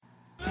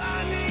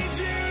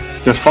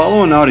The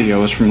following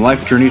audio is from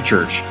Life Journey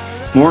Church.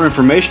 More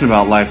information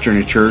about Life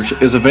Journey Church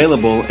is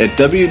available at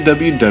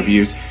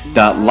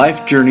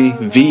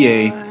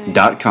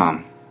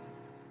www.lifejourneyva.com.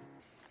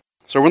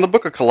 So we're in the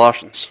book of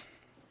Colossians.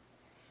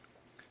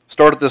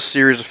 Started this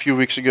series a few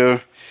weeks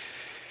ago.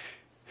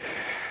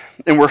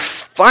 And we're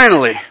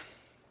finally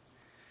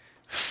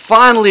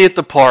at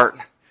the part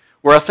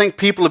where I think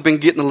people have been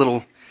getting a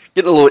little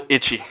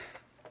itchy.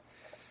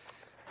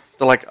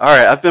 They're like, all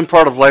right, I've been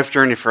part of Life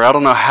Journey for I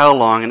don't know how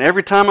long, and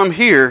every time I'm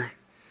here,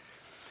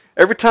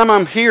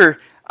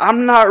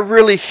 I'm not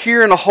really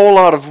hearing a whole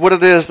lot of what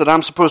it is that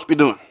I'm supposed to be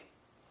doing.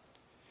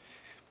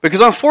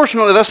 Because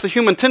unfortunately, that's the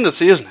human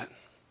tendency, isn't it?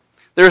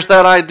 There's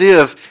that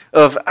idea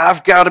of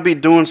I've got to be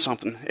doing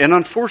something. And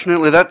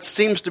unfortunately, that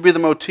seems to be the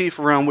motif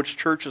around which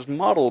church is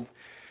modeled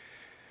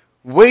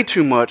way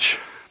too much,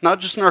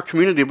 not just in our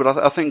community, but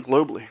I think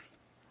globally.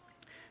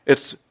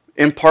 It's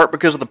in part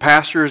because of the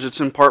pastors,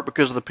 it's in part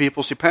because of the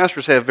people. See,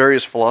 pastors have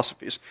various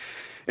philosophies.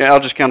 And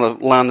I'll just kind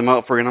of line them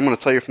out for you. And I'm going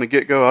to tell you from the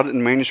get-go, I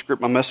didn't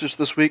manuscript my message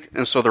this week,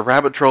 and so the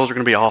rabbit trails are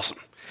going to be awesome.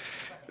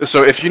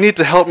 So if you need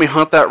to help me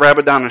hunt that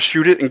rabbit down and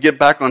shoot it and get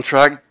back on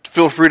track,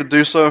 feel free to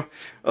do so.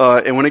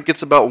 And when it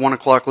gets about 1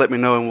 o'clock, let me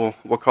know, and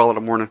we'll call it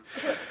a morning.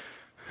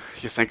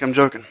 You think I'm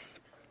joking?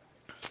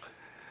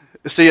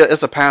 See,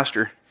 as a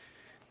pastor,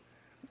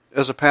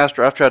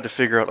 I've tried to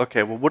figure out,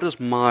 okay, well, what is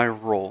my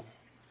role?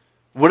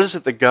 What is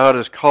it that God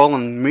is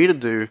calling me to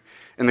do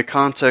in the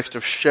context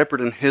of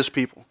shepherding His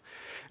people?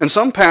 And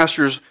some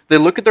pastors, they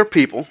look at their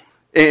people,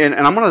 and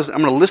I'm going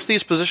to list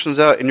these positions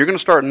out, and you're going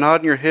to start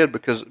nodding your head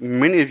because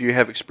many of you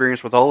have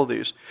experience with all of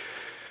these.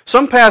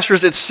 Some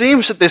pastors, it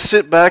seems that they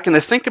sit back and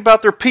they think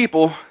about their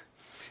people,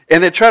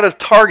 and they try to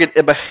target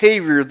a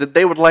behavior that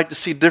they would like to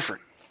see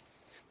different.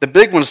 The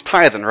big one's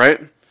tithing, right?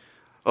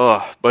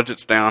 Oh,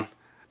 budget's down.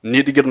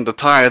 Need to get them to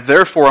tithe.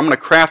 Therefore, I'm going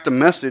to craft a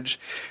message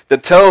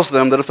that tells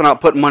them that if they're not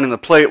putting money in the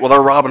plate, well,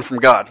 they're robbing from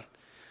God.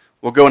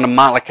 We'll go into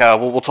Malachi.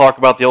 We'll talk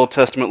about the Old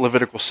Testament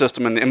Levitical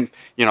system and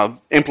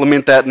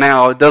implement that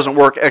now. It doesn't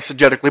work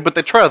exegetically, but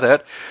they try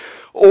that.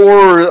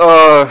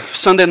 Or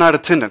Sunday night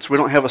attendance. We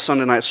don't have a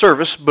Sunday night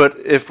service, but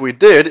if we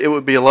did, it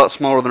would be a lot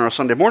smaller than our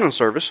Sunday morning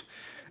service.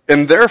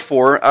 And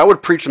therefore, I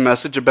would preach a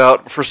message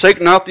about,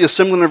 forsake not the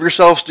assembling of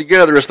yourselves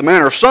together as the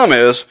manner of some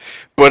is,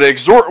 but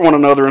exhort one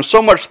another, and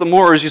so much the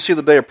more as you see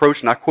the day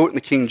approaching. I quote in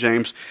the King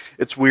James.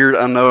 It's weird,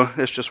 I know,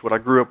 it's just what I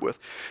grew up with.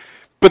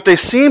 But they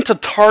seem to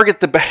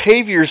target the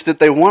behaviors that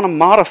they want to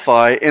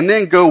modify and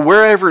then go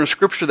wherever in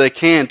Scripture they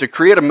can to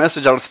create a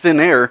message out of thin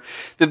air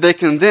that they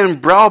can then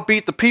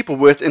browbeat the people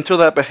with until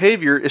that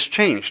behavior is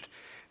changed.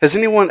 Has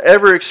anyone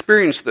ever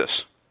experienced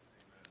this?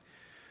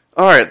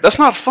 All right, that's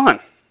not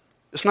fun.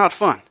 It's not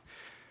fun.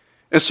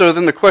 And so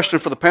then the question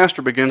for the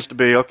pastor begins to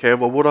be, okay,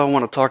 well, what do I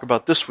want to talk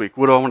about this week?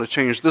 What do I want to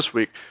change this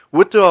week?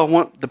 What do I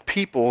want the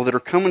people that are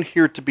coming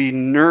here to be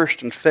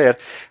nourished and fed?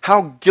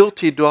 How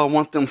guilty do I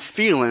want them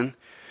feeling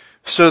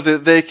so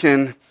that they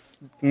can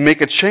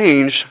make a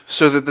change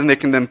so that then they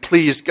can then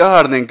please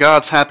God, and then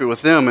God's happy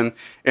with them, and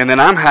then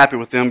I'm happy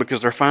with them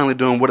because they're finally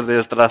doing what it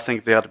is that I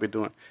think they ought to be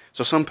doing.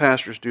 So some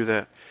pastors do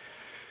that.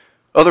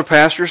 Other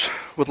pastors,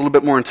 with a little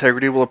bit more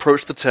integrity, will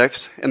approach the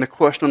text, and the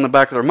question on the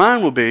back of their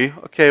mind will be,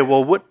 okay,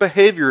 well, what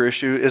behavior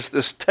issue is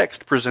this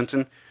text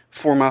presenting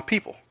for my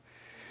people?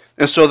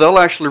 And so they'll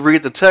actually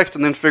read the text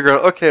and then figure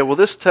out, okay, well,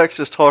 this text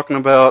is talking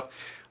about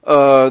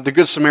the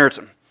Good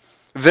Samaritan.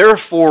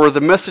 Therefore, the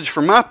message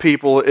for my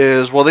people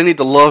is, well, they need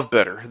to love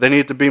better. They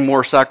need to be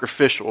more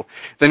sacrificial.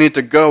 They need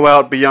to go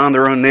out beyond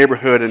their own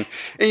neighborhood. And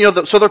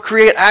so they'll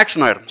create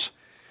action items.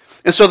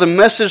 And so the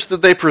message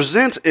that they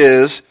present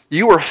is,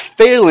 you are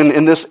failing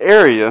in this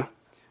area,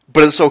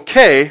 but it's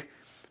okay,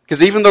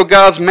 because even though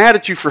God's mad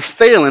at you for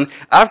failing,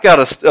 I've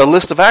got a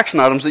list of action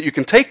items that you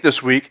can take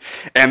this week,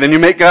 and then you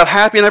make God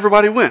happy and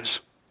everybody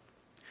wins.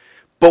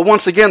 But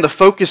once again, the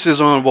focus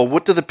is on, well,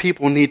 what do the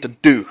people need to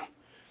do?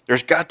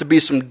 There's got to be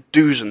some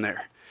do's in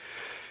there.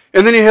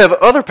 And then you have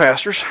other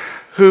pastors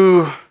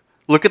who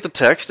look at the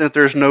text, and if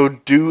there's no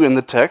do in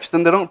the text,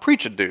 then they don't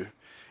preach a do.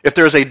 If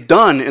there's a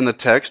done in the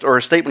text or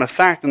a statement of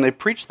fact, then they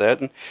preach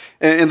that.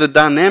 And the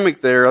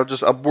dynamic there,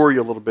 I'll bore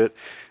you a little bit.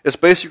 It's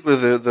basically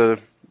the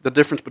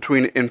difference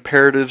between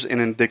imperatives and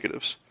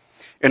indicatives.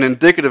 An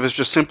indicative is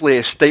just simply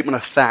a statement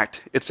of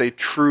fact. It's a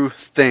true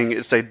thing.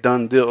 It's a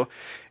done deal.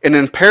 An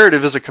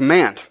imperative is a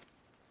command.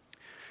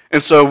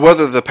 And so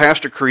whether the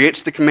pastor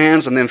creates the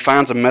commands and then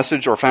finds a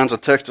message or finds a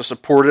text to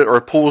support it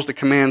or pulls the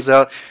commands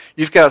out,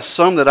 you've got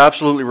some that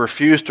absolutely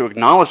refuse to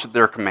acknowledge that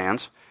they're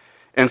commands.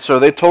 And so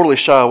they totally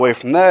shy away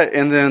from that,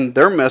 and then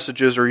their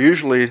messages are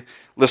usually,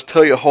 let's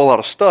tell you a whole lot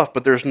of stuff,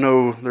 but there's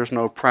no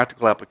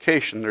practical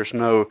application. There's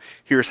no,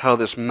 here's how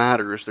this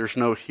matters. There's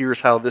no,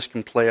 here's how this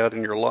can play out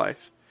in your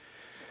life.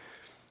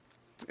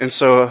 And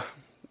so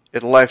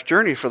at Life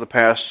Journey for the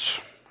past,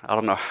 I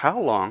don't know how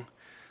long,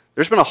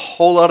 there's been a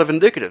whole lot of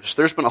indicatives.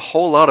 There's been a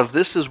whole lot of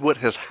this is what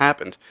has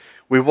happened.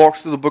 We walked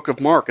through the book of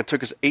Mark. It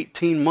took us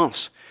 18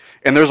 months.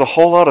 And there's a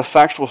whole lot of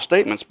factual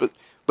statements, but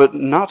But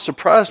not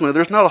surprisingly,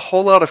 there's not a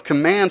whole lot of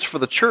commands for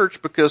the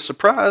church because,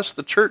 surprise,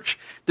 the church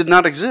did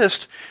not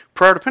exist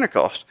prior to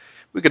Pentecost.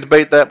 We could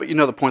debate that, but you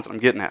know the point that I'm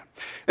getting at.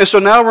 And so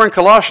now we're in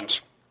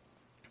Colossians.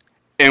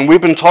 And we've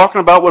been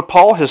talking about what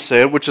Paul has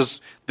said, which is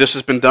this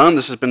has been done,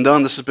 this has been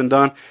done, this has been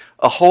done.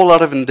 A whole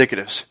lot of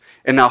indicatives.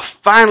 And now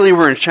finally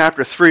we're in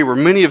chapter 3 where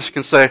many of us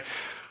can say,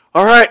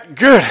 all right,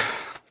 good.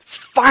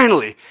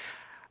 Finally,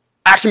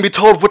 I can be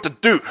told what to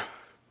do.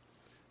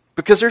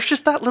 Because there's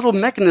just that little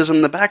mechanism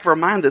in the back of our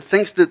mind that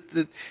thinks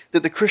that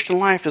the Christian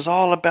life is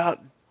all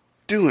about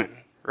doing,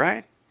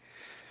 right?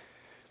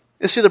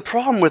 And see, the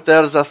problem with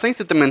that is I think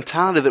that the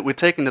mentality that we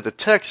take into the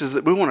text is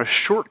that we want to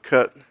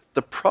shortcut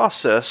the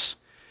process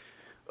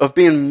of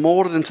being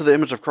molded into the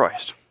image of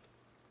Christ.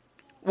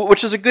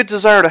 Which is a good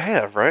desire to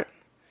have, right?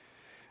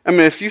 I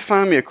mean, if you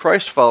find me a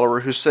Christ follower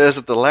who says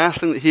that the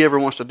last thing that he ever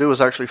wants to do is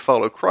actually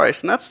follow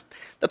Christ, and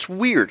that's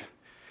weird.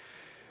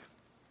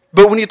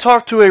 But when you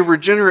talk to a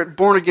regenerate,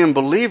 born-again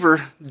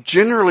believer,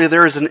 generally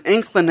there is an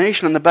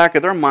inclination in the back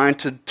of their mind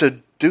to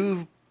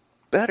do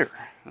better.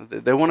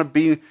 They want to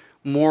be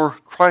more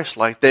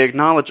Christ-like. They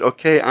acknowledge,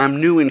 okay,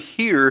 I'm new in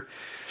here,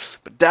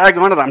 but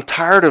daggone it, I'm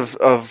tired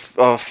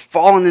of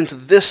falling into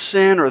this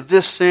sin or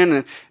this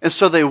sin. And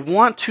so they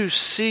want to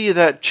see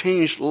that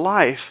changed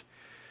life.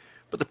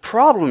 But the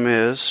problem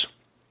is,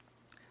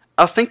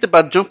 I think that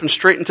by jumping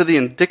straight into the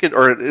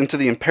into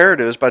the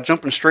imperatives, by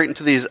jumping straight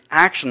into these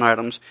action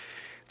items,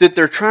 that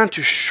they're trying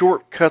to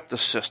shortcut the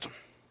system.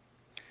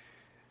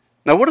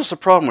 Now, what is the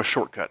problem with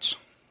shortcuts?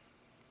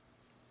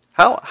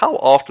 How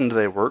often do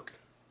they work?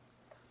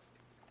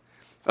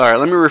 All right,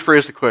 let me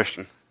rephrase the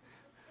question.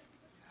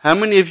 How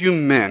many of you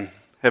men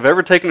have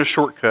ever taken a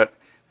shortcut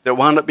that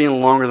wound up being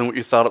longer than what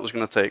you thought it was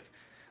going to take?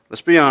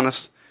 Let's be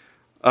honest.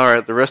 All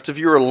right, the rest of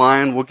you are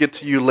lying. We'll get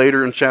to you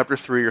later in chapter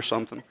 3 or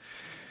something.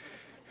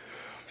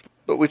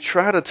 But we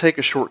try to take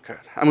a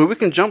shortcut. I mean, we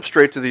can jump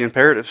straight to the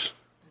imperatives.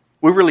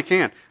 We really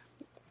can.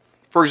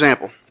 For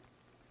example,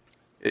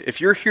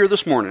 if you're here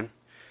this morning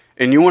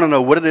and you want to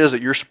know what it is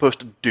that you're supposed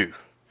to do,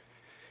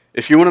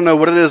 if you want to know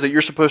what it is that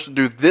you're supposed to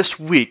do this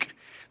week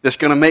that's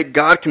going to make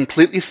God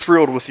completely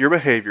thrilled with your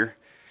behavior,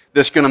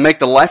 that's going to make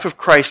the life of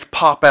Christ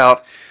pop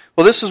out,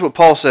 well, this is what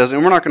Paul says,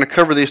 and we're not going to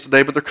cover these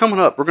today, but they're coming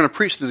up. We're going to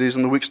preach to these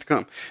in the weeks to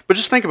come. But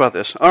just think about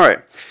this. All right.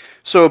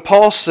 So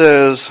Paul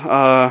says,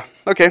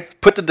 okay,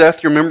 put to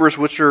death your members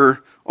which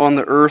are on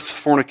the earth,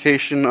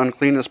 fornication,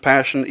 uncleanness,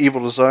 passion,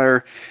 evil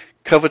desire,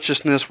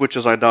 covetousness, which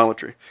is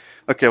idolatry.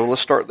 Okay, well,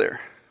 let's start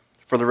there.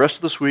 For the rest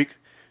of this week,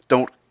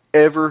 don't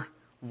ever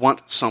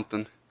want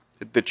something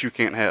that you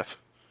can't have.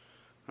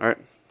 All right,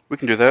 we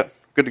can do that.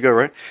 Good to go,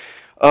 right?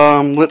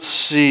 Let's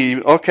see.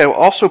 Okay, we'll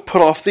also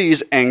put off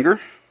these: anger.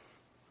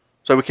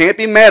 So we can't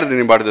be mad at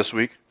anybody this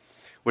week,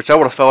 which I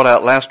would have thought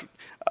out last.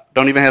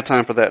 Don't even have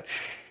time for that.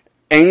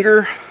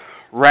 Anger,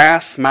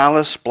 wrath,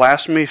 malice,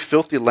 blasphemy,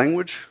 filthy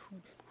language.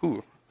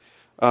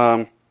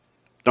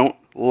 Don't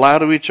lie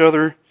to each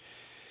other.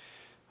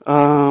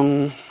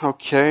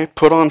 Okay,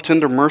 put on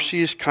tender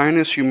mercies,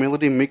 kindness,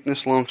 humility,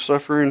 meekness,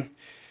 long-suffering,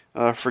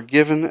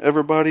 forgiving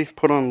everybody,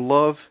 put on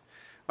love.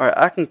 All right,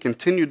 I can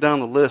continue down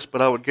the list,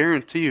 but I would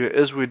guarantee you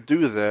as we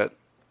do that,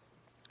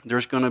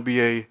 there's going to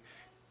be a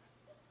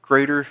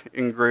greater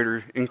and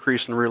greater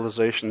increase in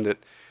realization that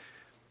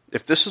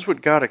if this is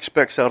what God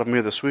expects out of me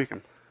this week,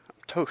 I'm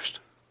toast.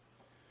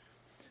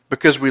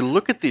 Because we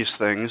look at these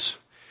things,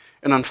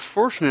 and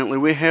unfortunately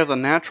we have the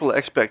natural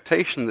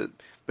expectation that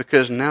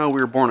because now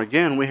we're born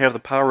again, we have the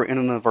power in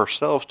and of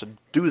ourselves to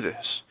do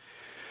this.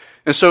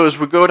 And so as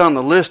we go down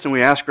the list and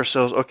we ask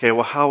ourselves, okay,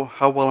 well,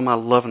 how well am I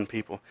loving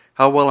people?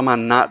 How well am I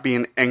not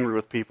being angry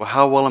with people?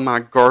 How well am I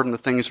guarding the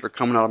things that are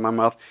coming out of my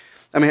mouth?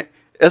 I mean,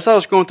 as I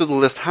was going through the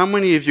list, how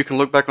many of you can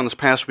look back on this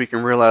past week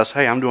and realize,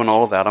 hey, I'm doing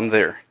all of that, I'm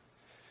there?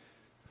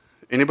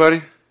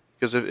 Anybody?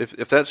 Because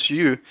if that's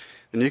you,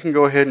 then you can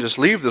go ahead and just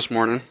leave this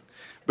morning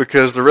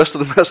because the rest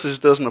of the message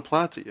doesn't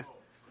apply to you.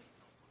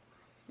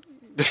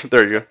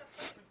 There you go.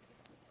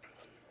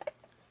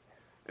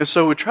 And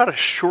so we try to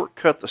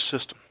shortcut the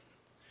system.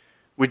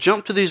 We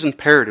jump to these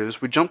imperatives,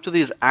 we jump to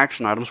these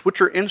action items, which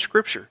are in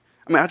Scripture.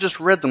 I mean, I just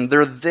read them,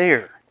 they're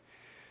there.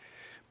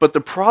 But the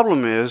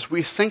problem is,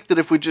 we think that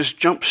if we just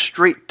jump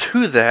straight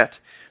to that,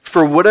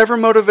 for whatever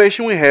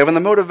motivation we have, and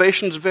the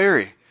motivations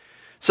vary.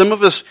 Some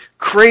of us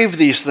crave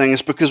these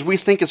things because we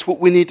think it's what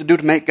we need to do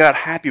to make God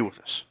happy with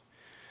us.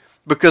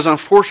 Because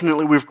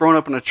unfortunately, we've grown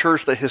up in a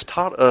church that has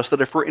taught us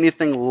that if we're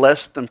anything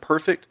less than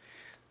perfect,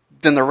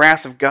 then the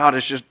wrath of God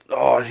is just,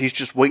 he's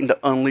just waiting to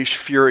unleash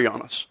fury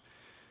on us.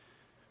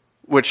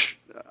 Which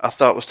I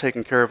thought was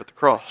taken care of at the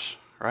cross,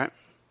 right?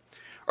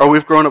 Or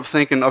we've grown up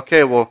thinking,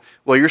 okay, well,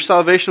 your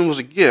salvation was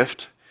a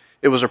gift.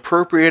 It was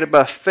appropriated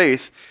by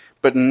faith,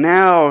 but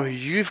now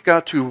you've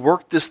got to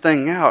work this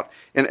thing out.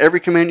 And every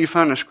command you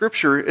find in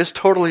Scripture is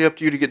totally up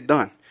to you to get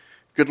done.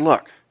 Good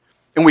luck.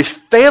 And we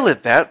fail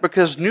at that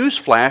because,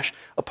 newsflash,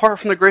 apart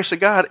from the grace of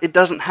God, it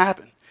doesn't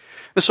happen.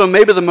 And so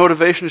maybe the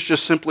motivation is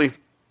just simply,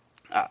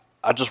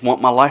 I just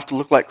want my life to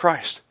look like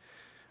Christ.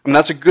 I mean,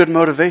 that's a good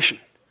motivation.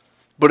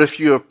 But if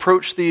you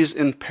approach these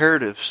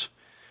imperatives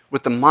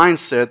with the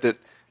mindset that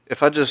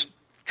if I just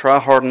try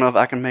hard enough,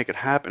 I can make it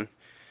happen,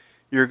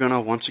 you're going to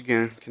once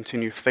again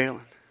continue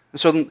failing. And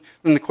so then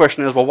the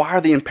question is, well, why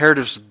are the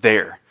imperatives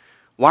there?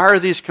 Why are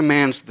these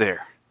commands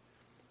there?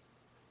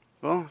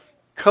 Well,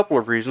 a couple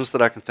of reasons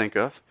that I can think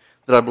of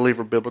that I believe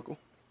are biblical.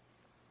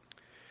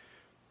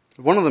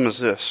 One of them is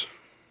this.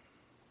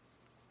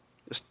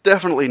 It's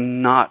definitely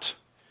not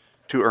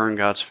to earn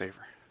God's favor.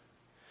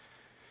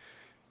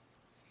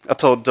 I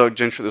told Doug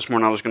Gentry this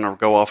morning I was going to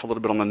go off a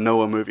little bit on the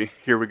Noah movie.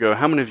 Here we go.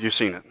 How many of you have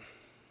seen it?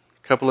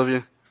 A couple of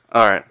you?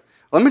 All right.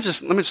 Let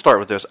me start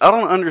with this. I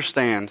don't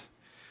understand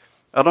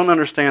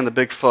the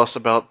big fuss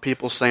about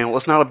people saying, well,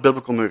 it's not a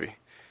biblical movie.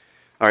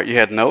 All right, you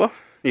had Noah,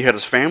 you had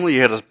his family,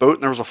 you had his boat,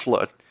 and there was a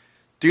flood.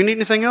 Do you need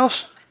anything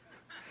else?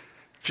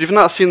 If you've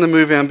not seen the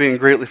movie, I'm being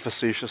greatly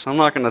facetious. I'm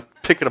not going to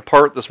pick it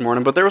apart this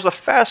morning, but there was a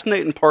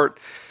fascinating part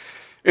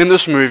in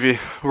this movie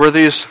where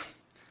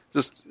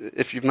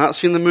if you've not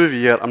seen the movie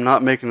yet, I'm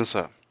not making this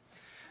up.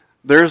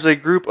 There's a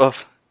group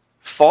of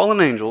fallen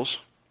angels,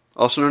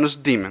 also known as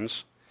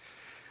demons,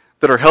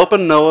 that are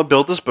helping Noah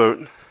build this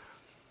boat.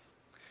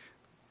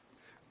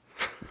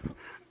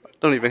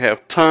 Don't even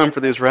have time for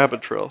these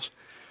rabbit trails.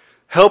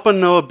 Helping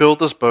Noah build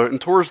this boat, and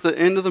towards the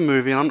end of the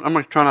movie, and I'm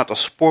going to try not to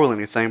spoil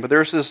anything, but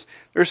there's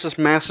this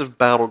massive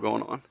battle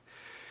going on.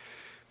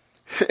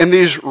 And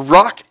these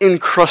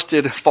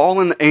rock-encrusted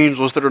fallen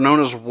angels that are known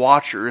as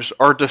watchers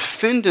are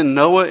defending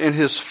Noah and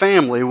his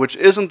family, which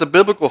isn't the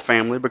biblical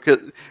family, because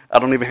I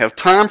don't even have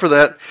time for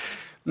that.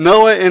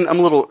 Noah and, I'm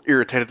a little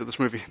irritated at this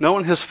movie, Noah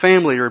and his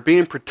family are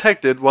being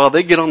protected while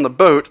they get on the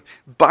boat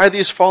by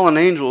these fallen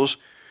angels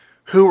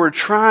who are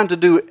trying to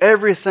do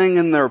everything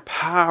in their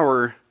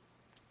power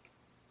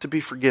to be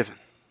forgiven.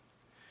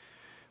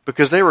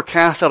 Because they were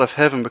cast out of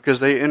heaven because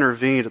they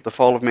intervened at the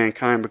fall of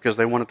mankind because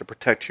they wanted to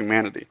protect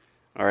humanity.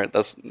 All right,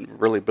 that's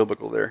really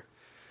biblical there.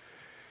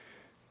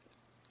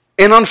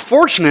 And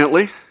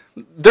unfortunately,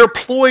 their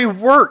ploy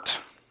worked.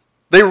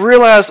 They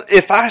realized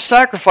if I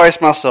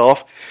sacrifice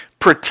myself,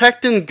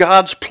 protecting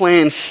God's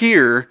plan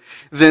here,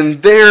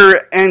 then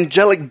their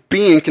angelic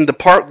being can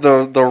depart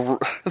the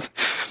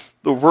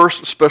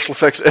worst special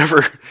effects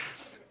ever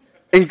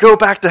and go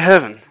back to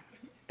heaven.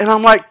 And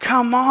I'm like,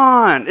 come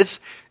on. It's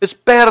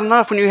bad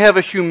enough when you have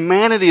a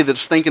humanity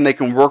that's thinking they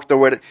can work their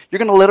way. You're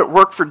going to let it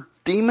work for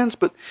demons?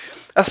 But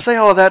I say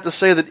all of that to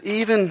say that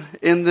even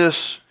in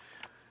this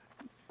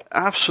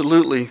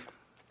absolutely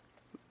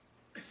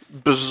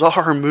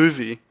bizarre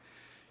movie,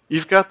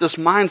 you've got this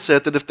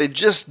mindset that if they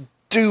just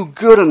do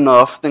good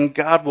enough, then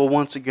God will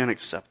once again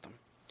accept them.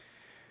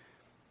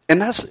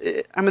 And that's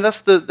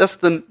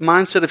the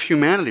mindset of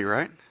humanity,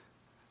 right?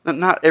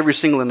 Not every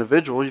single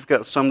individual. You've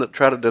got some that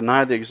try to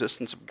deny the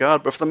existence of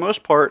God. But for the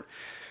most part,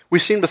 we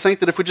seem to think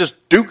that if we just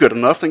do good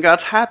enough, then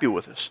God's happy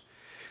with us.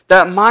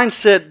 That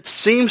mindset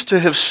seems to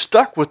have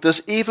stuck with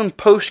us even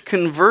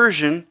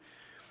post-conversion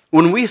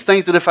when we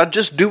think that if I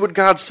just do what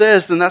God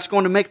says, then that's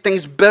going to make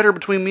things better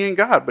between me and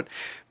God.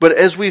 But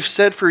as we've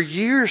said for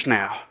years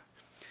now,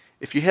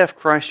 if you have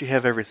Christ, you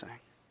have everything.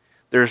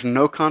 There is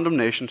no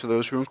condemnation to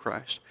those who are in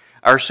Christ.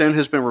 Our sin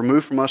has been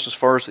removed from us as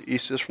far as the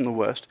east is from the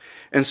west.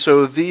 And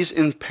so these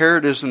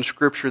imperatives in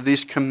Scripture,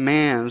 these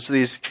commands,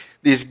 these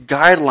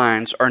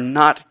guidelines are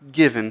not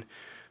given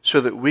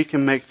so that we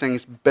can make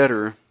things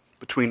better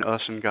between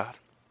us and God.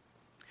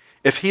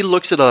 If He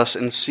looks at us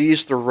and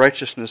sees the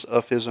righteousness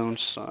of His own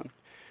Son,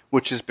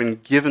 which has been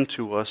given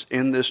to us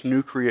in this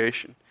new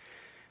creation,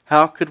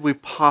 how could we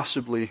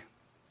possibly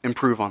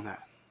improve on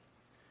that?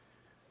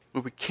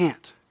 Well, we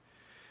can't.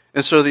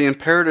 And so the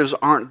imperatives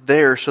aren't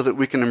there so that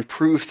we can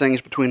improve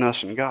things between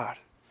us and God.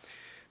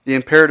 The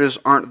imperatives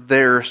aren't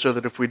there so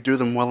that if we do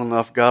them well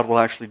enough, God will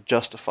actually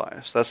justify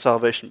us. That's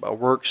salvation by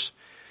works.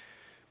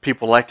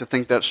 People like to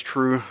think that's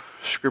true.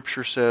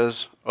 Scripture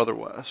says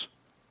otherwise.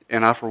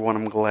 And I, for one,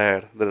 am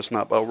glad that it's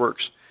not by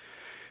works.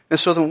 And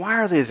so then why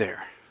are they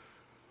there?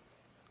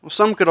 Well,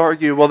 some could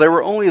argue, well, they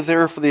were only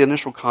there for the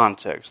initial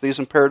context. These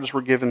imperatives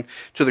were given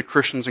to the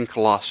Christians in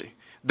Colossae.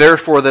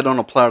 Therefore, they don't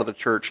apply to the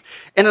church.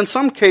 And in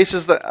some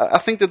cases, I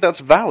think that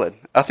that's valid.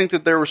 I think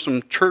that there were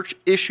some church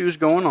issues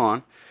going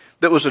on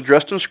that was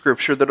addressed in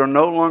Scripture that are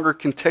no longer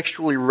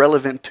contextually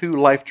relevant to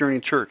Life Journey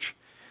Church.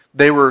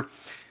 They were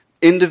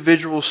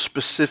individual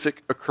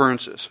specific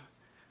occurrences.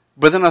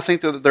 But then I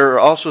think that there are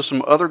also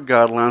some other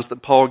guidelines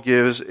that Paul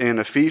gives in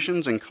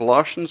Ephesians and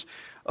Colossians,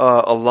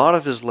 a lot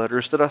of his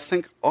letters that I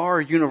think are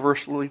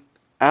universally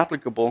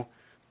applicable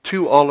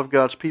to all of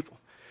God's people.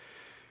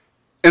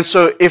 And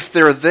so if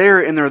they're there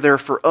and they're there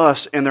for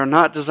us and they're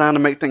not designed to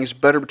make things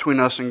better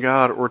between us and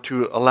God or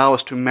to allow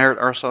us to merit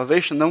our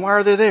salvation, then why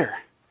are they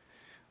there?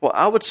 Well,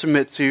 I would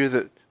submit to you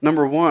that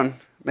number one,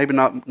 maybe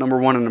not number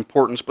one in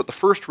importance, but the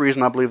first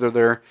reason I believe they're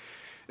there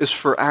is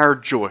for our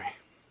joy.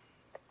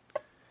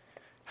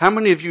 How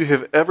many of you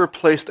have ever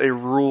placed a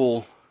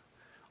rule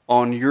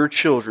on your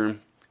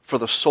children for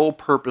the sole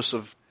purpose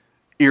of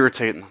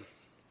irritating them?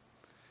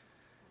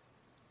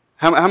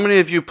 How many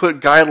of you put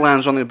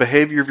guidelines on the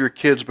behavior of your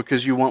kids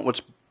because you want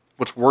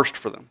what's worst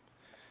for them?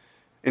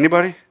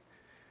 Anybody?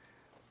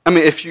 I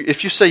mean, if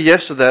you say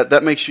yes to that,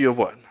 that makes you a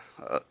what?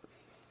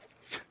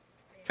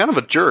 Kind of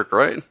a jerk,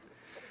 right?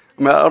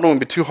 I mean, I don't want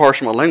to be too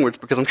harsh in my language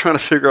because I'm trying to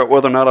figure out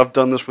whether or not I've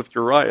done this with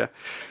Uriah.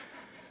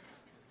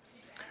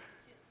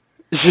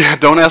 Yeah,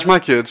 don't ask my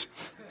kids.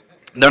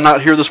 They're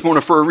not here this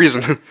morning for a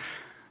reason.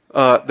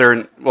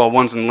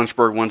 One's in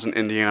Lynchburg, one's in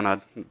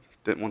Indiana. I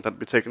didn't want that to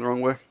be taken the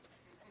wrong way.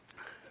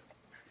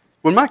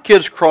 When my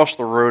kids cross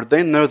the road,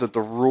 they know that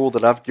the rule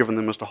that I've given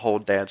them is to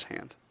hold Dad's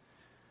hand.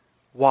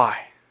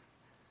 Why?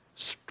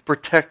 It's to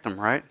protect them,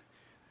 right?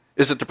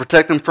 Is it to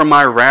protect them from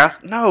my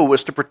wrath? No,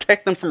 it's to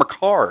protect them from a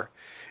car.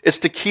 It's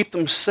to keep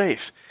them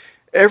safe.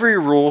 Every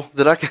rule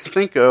that I can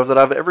think of that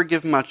I've ever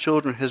given my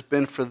children has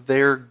been for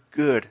their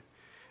good.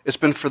 It's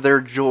been for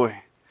their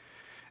joy.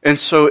 And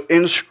so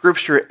in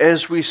Scripture,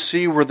 as we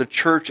see where the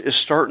church is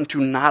starting to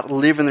not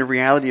live in the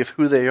reality of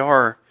who they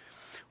are,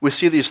 we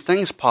see these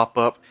things pop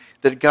up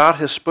that God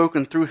has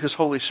spoken through His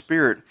Holy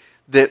Spirit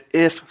that,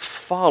 if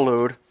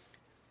followed,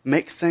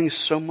 make things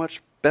so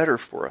much better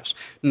for us.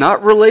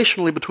 Not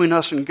relationally between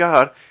us and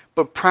God,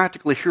 but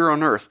practically here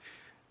on earth.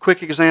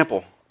 Quick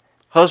example.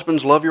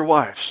 Husbands, love your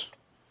wives.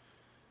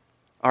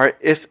 All right,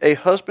 if a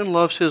husband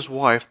loves his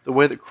wife the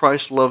way that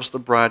Christ loves the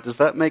bride, does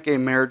that make a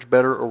marriage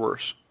better or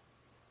worse?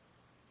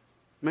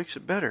 It makes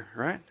it better,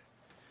 right?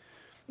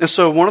 And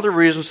so one of the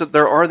reasons that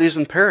there are these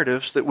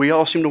imperatives that we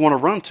all seem to want to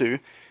run to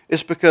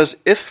is because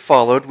if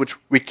followed, which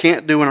we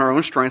can't do in our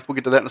own strength, we'll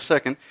get to that in a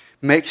second,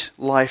 makes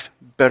life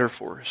better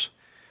for us.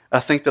 I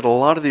think that a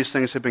lot of these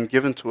things have been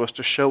given to us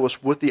to show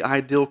us what the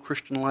ideal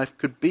Christian life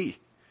could be.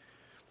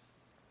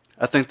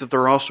 I think that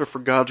they're also for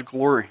God's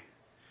glory.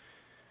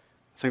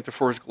 I think they're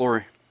for His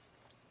glory.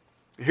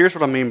 Here's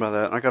what I mean by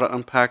that. I got to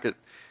unpack it,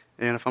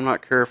 and if I'm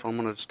not careful, I'm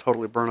going to just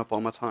totally burn up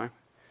all my time.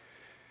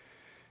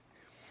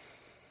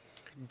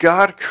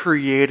 God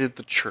created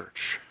the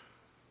church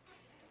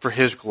for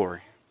His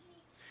glory.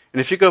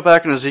 And if you go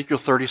back in Ezekiel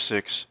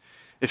 36,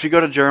 if you go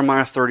to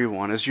Jeremiah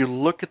 31, as you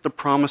look at the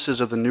promises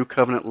of the new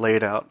covenant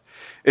laid out,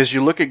 as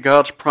you look at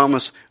God's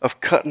promise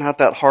of cutting out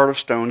that heart of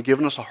stone,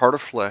 giving us a heart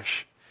of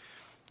flesh,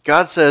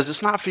 God says,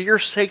 it's not for your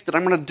sake that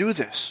I'm going to do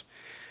this,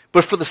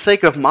 but for the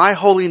sake of my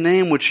holy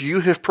name which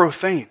you have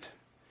profaned.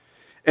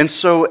 And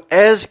so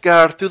as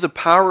God, through the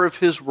power of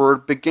His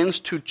word, begins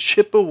to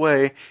chip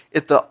away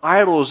at the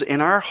idols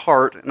in our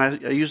heart, and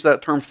I use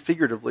that term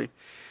figuratively,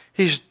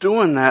 He's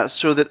doing that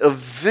so that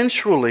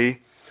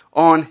eventually,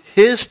 on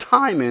His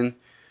timing,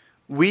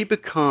 we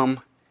become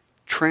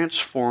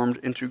transformed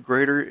into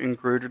greater and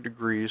greater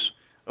degrees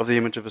of the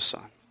image of His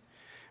Son.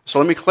 So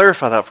let me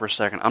clarify that for a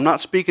second. I'm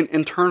not speaking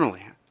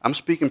internally. I'm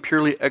speaking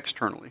purely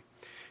externally.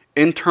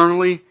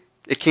 Internally,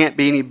 it can't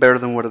be any better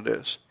than what it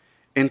is.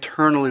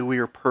 Internally, we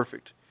are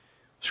perfect.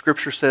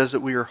 Scripture says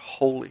that we are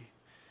holy,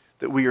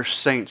 that we are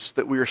saints,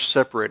 that we are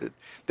separated,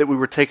 that we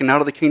were taken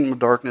out of the kingdom of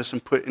darkness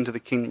and put into the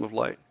kingdom of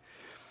light.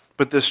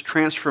 But this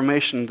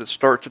transformation that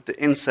starts at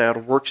the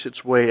inside works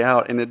its way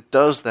out, and it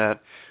does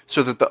that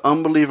so that the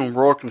unbelieving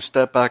world can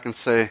step back and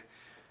say,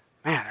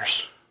 man,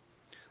 there's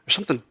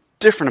something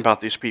different about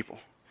these people.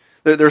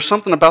 There's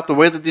something about the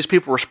way that these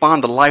people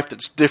respond to life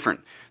that's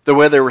different. The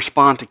way they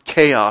respond to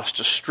chaos,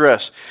 to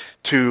stress,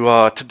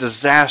 to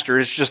disaster.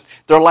 It's just,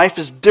 their life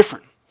is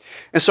different.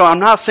 And so I'm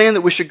not saying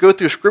that we should go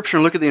through Scripture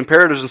and look at the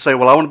imperatives and say,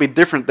 well, I want to be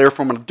different,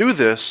 therefore I'm going to do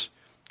this,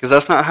 because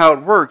that's not how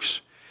it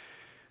works.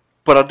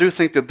 But I do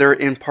think that they're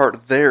in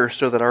part there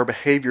so that our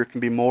behavior can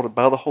be molded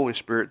by the Holy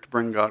Spirit to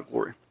bring God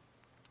glory.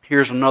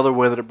 Here's another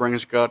way that it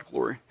brings God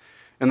glory.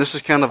 And this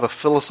is kind of a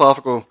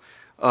philosophical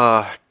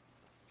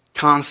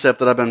concept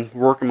that I've been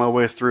working my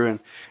way through. And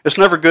it's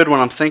never good when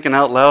I'm thinking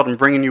out loud and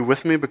bringing you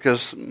with me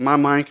because my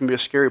mind can be a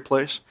scary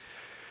place.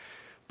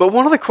 But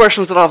one of the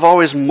questions that I've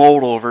always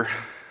mulled over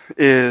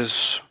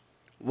is,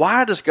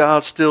 why does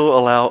God still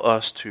allow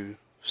us to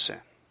sin?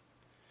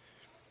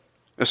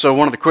 And so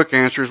one of the quick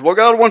answers, well,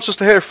 God wants us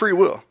to have free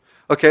will.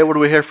 Okay, well, do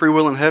we have free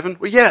will in heaven?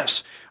 Well,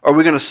 yes. Are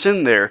we going to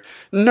sin there?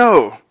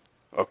 No.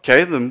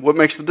 Okay, then what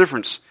makes the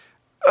difference?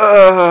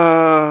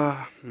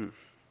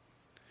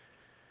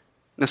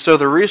 And so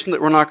the reason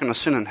that we're not going to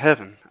sin in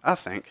heaven, I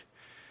think,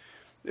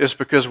 is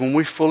because when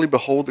we fully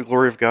behold the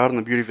glory of God and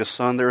the beauty of His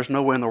Son, there is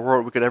no way in the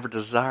world we could ever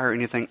desire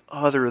anything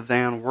other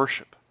than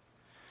worship.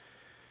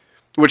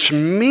 Which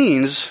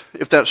means,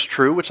 if that's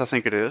true, which I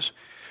think it is,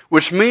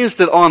 which means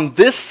that on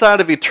this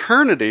side of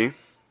eternity,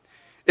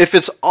 if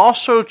it's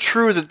also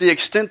true that the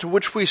extent to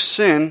which we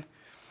sin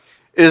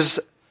is,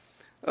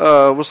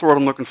 what's the word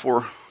I'm looking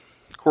for?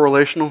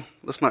 Correlational?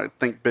 Let's not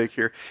think big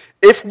here.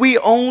 If we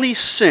only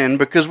sin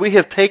because we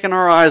have taken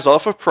our eyes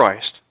off of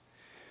Christ,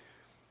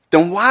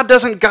 then why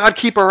doesn't God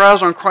keep our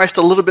eyes on Christ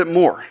a little bit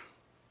more?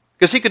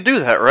 Because He could do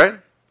that, right?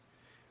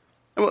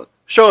 Well,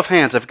 show of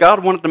hands, if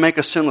God wanted to make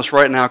us sinless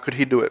right now, could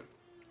He do it?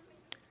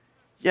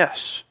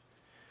 Yes.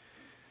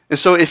 And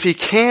so if He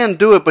can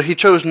do it, but He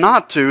chose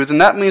not to, then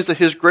that means that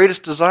His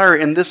greatest desire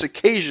in this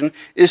occasion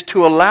is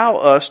to allow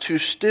us to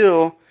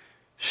still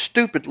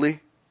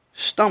stupidly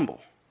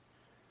stumble.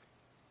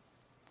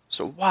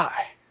 So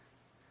why?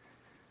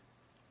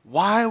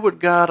 Why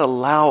would God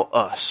allow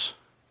us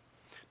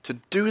to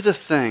do the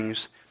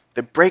things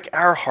that break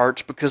our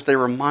hearts because they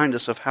remind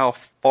us of how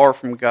far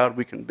from God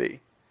we can be.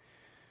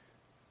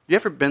 You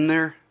ever been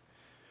there?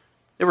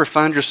 You ever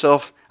find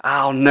yourself,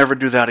 I'll never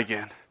do that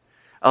again.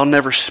 I'll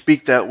never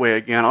speak that way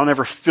again. I'll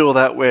never feel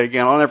that way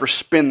again. I'll never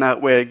spin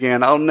that way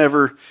again. I'll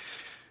never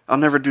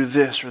do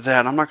this or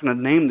that. I'm not going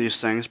to name these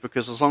things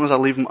because as long as I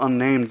leave them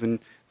unnamed,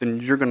 then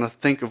you're going to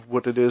think of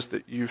what it is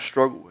that you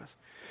struggle with.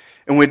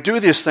 And we do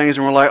these things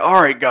and we're like,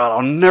 all right, God,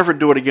 I'll never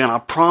do it again. I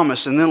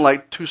promise. And then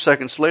like 2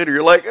 seconds later,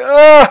 you're like,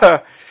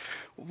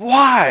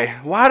 why?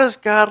 Why does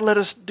God let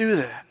us do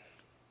that?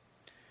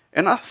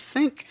 And I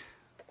think,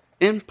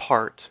 in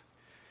part,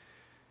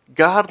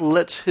 God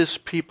lets His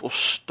people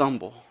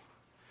stumble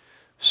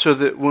so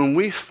that when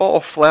we fall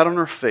flat on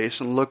our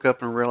face and look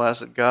up and realize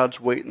that God's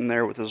waiting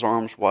there with His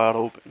arms wide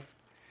open,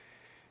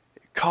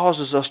 it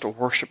causes us to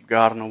worship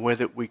God in a way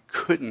that we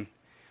couldn't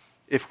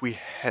if we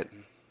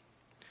hadn't.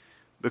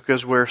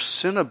 Because where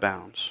sin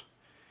abounds,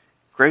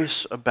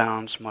 grace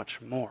abounds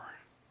much more.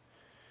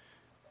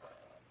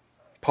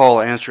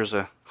 Paul answers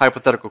a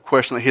hypothetical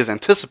question that he's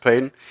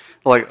anticipating.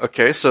 Like,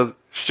 okay, so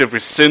should we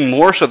sin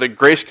more so that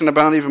grace can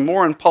abound even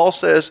more? And Paul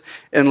says,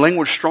 in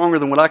language stronger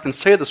than what I can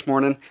say this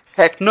morning,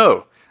 heck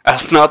no.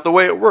 That's not the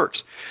way it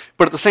works.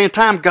 But at the same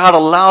time, God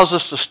allows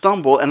us to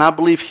stumble, and I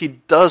believe He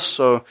does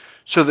so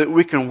that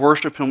we can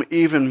worship Him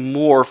even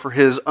more for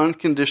His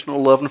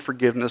unconditional love and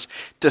forgiveness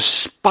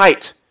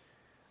despite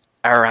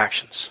our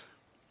actions.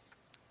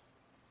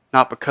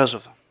 Not because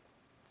of them.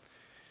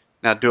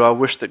 Now, do I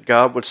wish that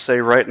God would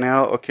say right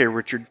now, okay,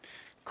 Richard,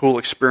 cool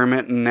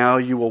experiment, and now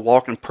you will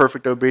walk in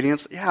perfect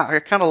obedience? Yeah, I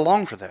kind of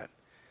long for that.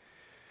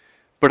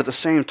 But at the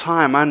same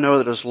time, I know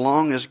that as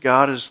long as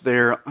God is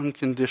there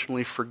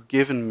unconditionally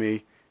forgiving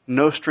me,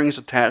 no strings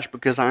attached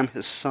because I'm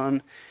His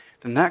son,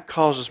 then that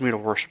causes me to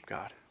worship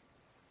God.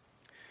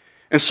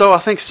 And so I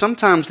think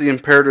sometimes the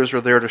imperatives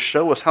are there to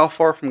show us how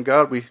far from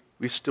God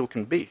we still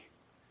can be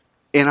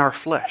in our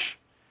flesh,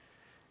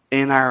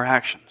 in our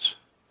actions.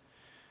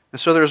 And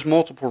so there's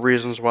multiple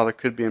reasons why there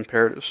could be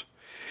imperatives.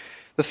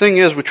 The thing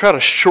is, we try to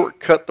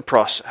shortcut the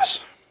process.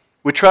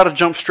 We try to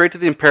jump straight to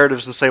the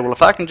imperatives and say, well,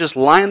 if I can just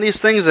line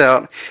these things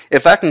out,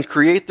 if I can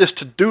create this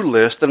to-do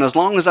list, then as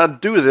long as I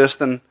do this,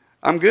 then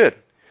I'm good.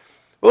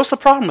 Well, what's the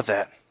problem with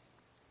that?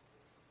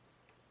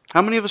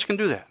 How many of us can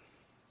do that?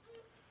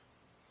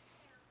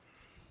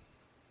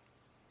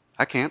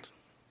 I can't.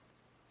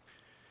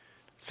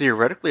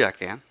 Theoretically, I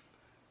can.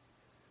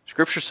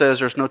 Scripture says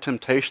there's no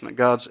temptation that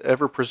God's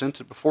ever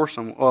presented before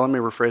someone. Well, let me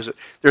rephrase it.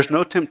 There's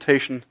no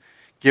temptation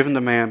given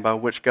to man by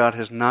which God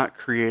has not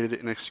created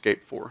an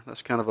escape for.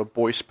 That's kind of a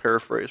Boyce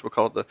paraphrase. We'll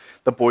call it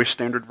the Boyce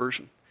Standard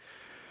Version.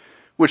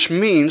 Which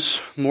means,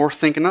 more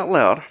thinking out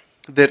loud,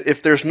 that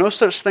if there's no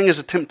such thing as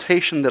a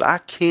temptation that I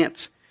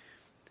can't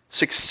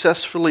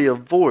successfully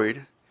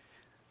avoid,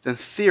 then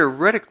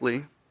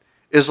theoretically,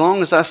 as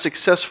long as I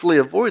successfully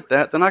avoid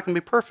that, then I can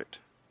be perfect.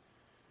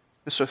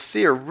 And so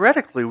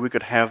theoretically we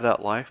could have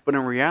that life, but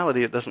in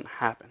reality it doesn't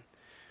happen.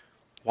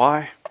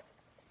 Why?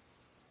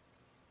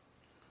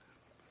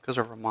 Because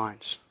of our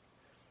minds.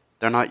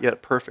 They're not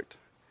yet perfect.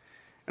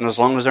 And as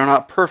long as they're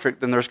not perfect,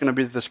 then there's going to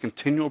be this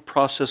continual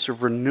process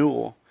of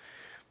renewal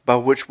by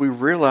which we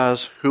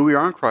realize who we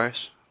are in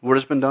Christ, what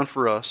has been done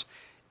for us,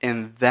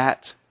 and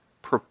that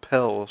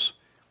propels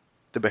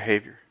the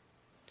behavior.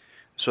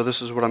 So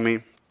this is what I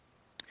mean.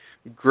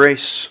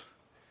 Grace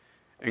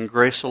and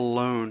grace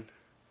alone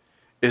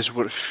is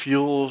what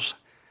fuels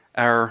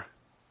our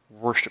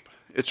worship.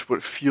 It's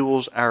what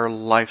fuels our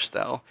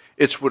lifestyle.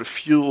 It's what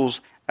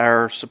fuels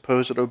our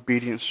supposed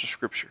obedience to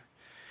Scripture.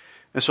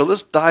 And so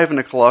let's dive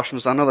into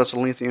Colossians. I know that's a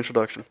lengthy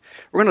introduction.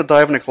 We're going to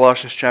dive into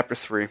Colossians chapter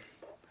 3.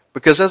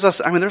 Because as I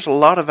said, there's a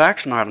lot of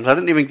action items. I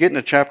didn't even get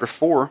into chapter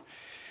 4.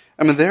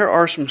 There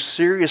are some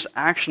serious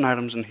action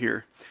items in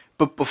here.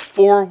 But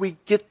before we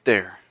get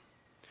there,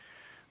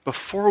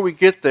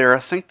 I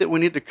think that we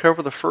need to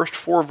cover the first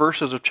 4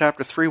 verses of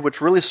chapter 3, which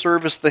really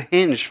serve as the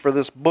hinge for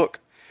this book.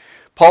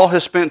 Paul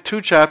has spent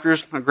 2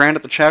 chapters,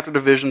 granted the chapter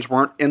divisions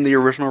weren't in the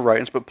original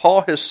writings, but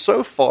Paul has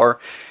so far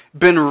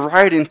been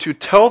writing to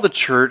tell the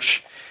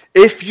church,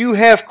 if you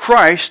have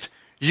Christ,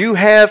 you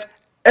have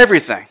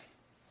everything.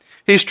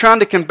 He's trying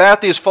to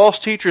combat these false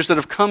teachers that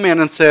have come in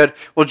and said,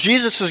 well,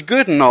 Jesus is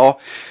good and all,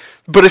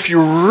 but if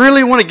you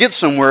really want to get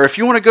somewhere, if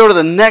you want to go to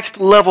the next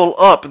level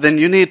up, then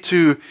you need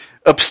to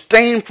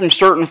abstain from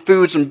certain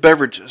foods and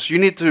beverages. You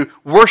need to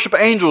worship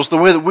angels the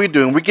way that we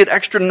do, and we get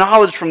extra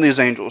knowledge from these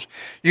angels.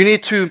 You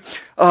need to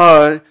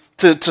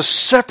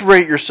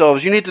separate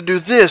yourselves. You need to do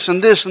this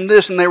and this and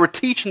this. And they were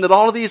teaching that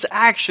all of these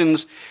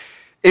actions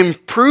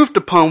improved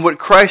upon what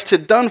Christ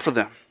had done for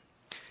them.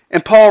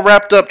 And Paul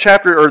wrapped up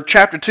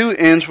chapter 2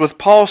 ends with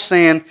Paul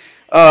saying,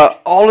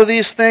 all of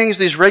these things,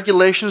 these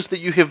regulations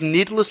that you have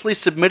needlessly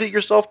submitted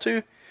yourself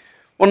to,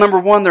 well, number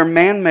 1, they're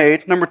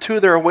man-made. Number 2,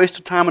 they're a waste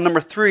of time. And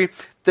number 3,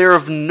 they're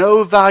of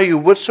no value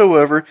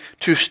whatsoever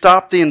to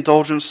stop the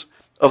indulgence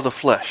of the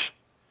flesh.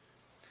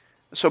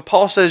 So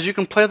Paul says you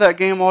can play that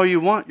game all you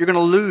want. You're going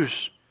to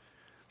lose.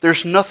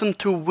 There's nothing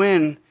to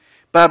win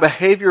by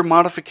behavior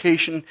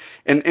modification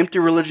and empty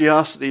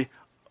religiosity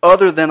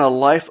other than a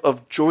life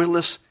of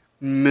joyless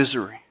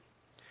misery.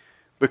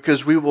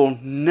 Because we will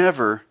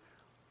never,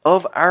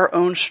 of our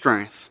own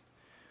strength,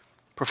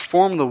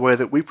 perform the way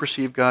that we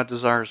perceive God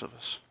desires of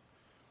us.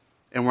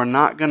 And we're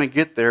not going to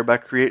get there by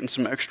creating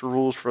some extra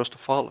rules for us to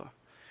follow.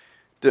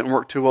 Didn't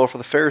work too well for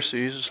the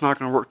Pharisees. It's not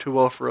going to work too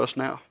well for us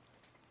now.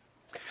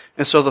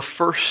 And so the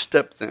first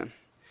step then,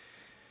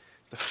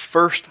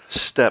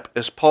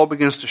 as Paul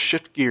begins to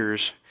shift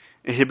gears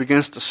and he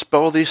begins to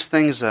spell these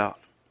things out,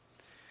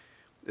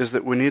 is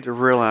that we need to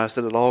realize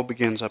that it all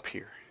begins up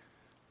here.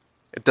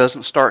 It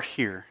doesn't start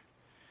here.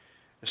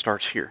 It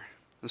starts here.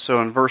 And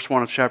so in verse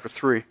 1 of chapter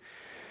 3,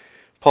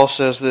 Paul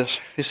says this.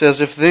 He says,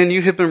 if then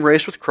you have been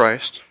raised with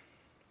Christ,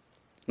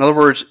 in other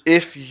words,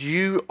 if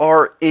you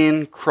are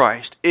in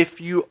Christ, if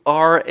you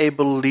are a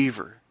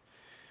believer,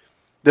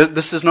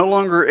 this is no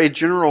longer a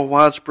general,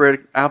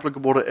 widespread,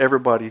 applicable to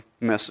everybody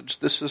message.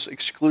 This is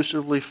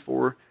exclusively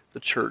for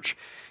the church.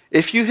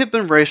 If you have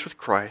been raised with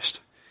Christ,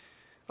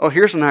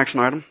 here's an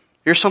action item.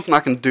 Here's something I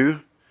can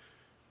do.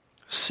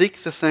 Seek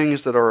the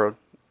things that are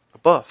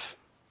above,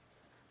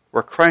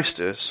 where Christ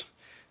is,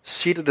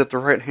 seated at the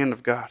right hand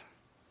of God.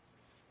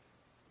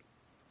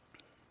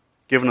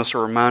 Giving us a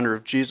reminder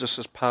of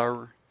Jesus'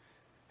 power,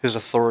 His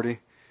authority.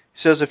 He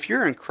says, if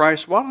you're in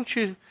Christ, why don't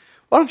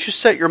you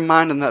set your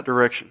mind in that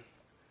direction?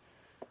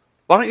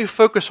 Why don't you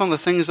focus on the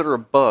things that are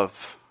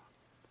above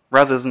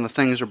rather than the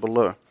things that are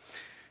below?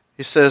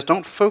 He says,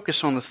 don't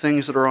focus on the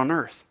things that are on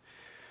earth.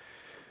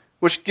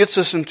 Which gets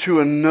us into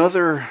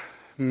another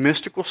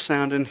mystical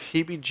sounding,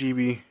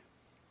 heebie-jeebie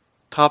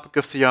topic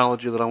of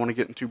theology that I want to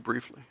get into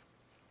briefly.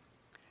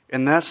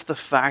 And that's the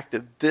fact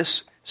that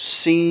this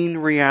seen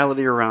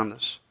reality around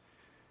us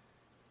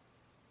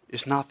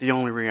is not the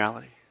only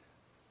reality.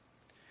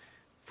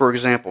 For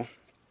example,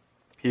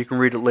 you can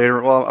read it later.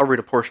 Well, I'll read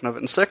a portion of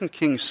it. In 2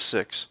 Kings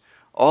 6,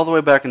 all the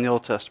way back in the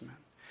Old Testament,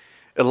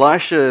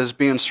 Elisha is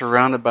being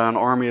surrounded by an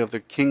army of the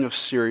king of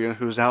Syria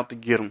who's out to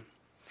get him.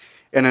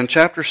 And in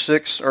chapter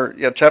 6,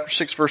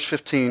 verse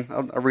 15,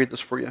 I'll read this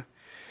for you.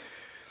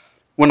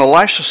 When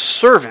Elisha's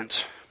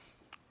servant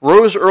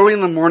rose early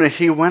in the morning,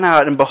 he went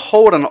out, and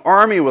behold, an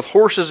army with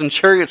horses and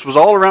chariots was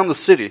all around the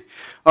city.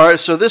 All right,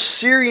 so this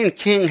Syrian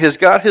king has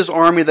got his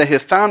army. They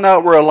have found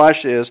out where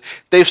Elisha is.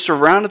 They've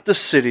surrounded the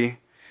city.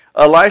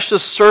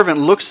 Elisha's servant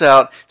looks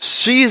out,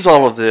 sees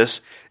all of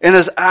this, and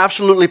is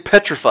absolutely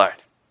petrified.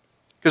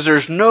 Because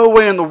there's no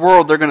way in the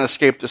world they're going to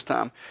escape this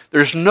time.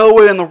 There's no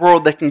way in the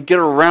world they can get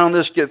around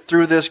this, get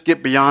through this,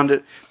 get beyond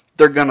it.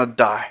 They're going to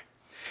die.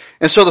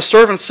 And so the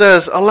servant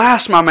says,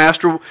 alas, my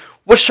master,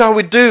 what shall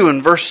we do?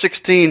 In verse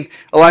 16,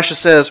 Elisha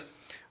says,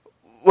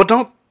 well,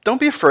 don't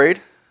be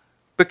afraid,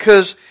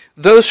 because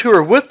those who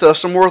are with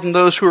us are more than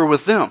those who are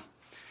with them.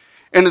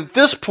 And at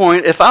this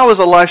point, if I was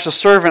Elisha's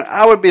servant,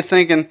 I would be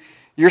thinking,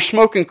 you're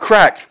smoking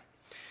crack,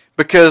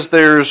 because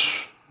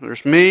there's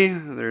me,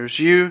 there's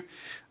you,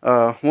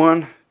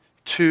 1,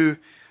 2.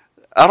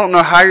 I don't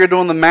know how you're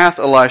doing the math,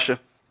 Elisha,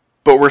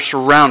 but we're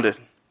surrounded.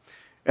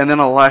 And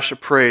then Elisha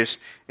prays,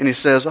 and he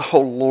says,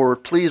 oh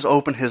Lord, please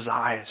open his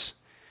eyes,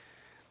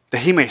 that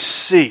he may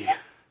see.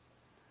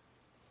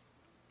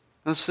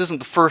 This isn't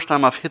the first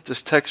time I've hit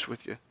this text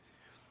with you,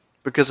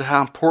 because of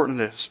how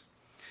important it is.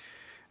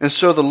 And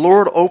so the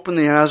Lord opened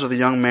the eyes of the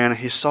young man, and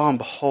he saw, and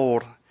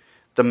behold,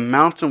 the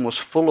mountain was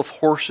full of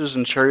horses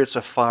and chariots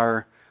of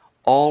fire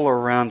all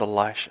around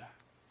Elisha.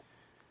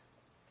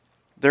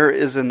 There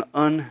is an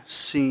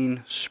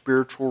unseen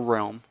spiritual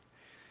realm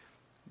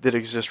that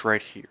exists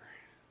right here.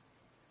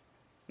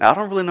 Now, I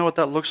don't really know what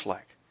that looks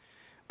like,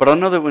 but I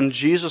know that when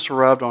Jesus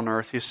arrived on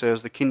earth, he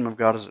says, the kingdom of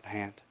God is at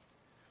hand.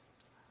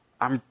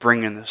 I'm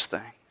bringing this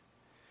thing.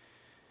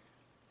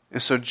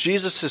 And so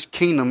Jesus'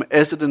 kingdom,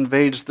 as it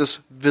invades this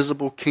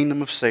visible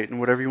kingdom of Satan,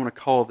 whatever you want to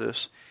call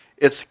this,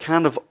 it's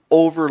kind of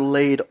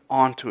overlaid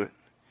onto it.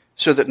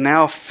 So that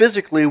now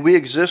physically we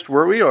exist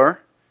where we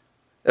are.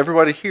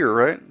 Everybody here,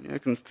 right? You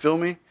can feel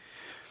me.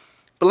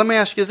 But let me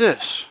ask you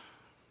this.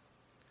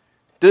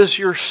 Does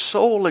your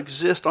soul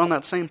exist on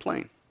that same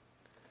plane?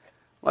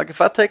 Like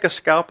if I take a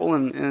scalpel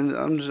and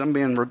I'm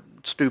being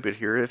stupid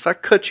here. If I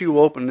cut you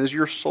open, is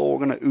your soul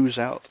going to ooze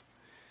out?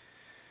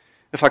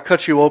 If I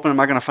cut you open, am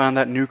I going to find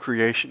that new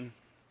creation?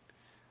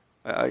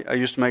 I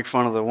used to make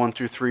fun of the 1,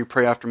 2, 3,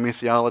 pray after me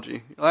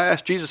theology. I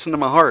asked Jesus into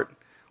my heart.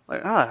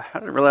 Like, I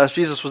didn't realize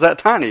Jesus was that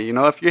tiny. You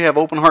know, if you have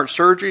open heart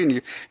surgery and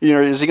you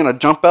know, is he going to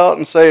jump out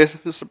and say,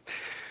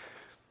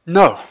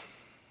 no.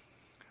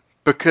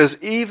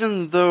 Because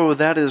even though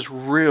that is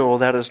real,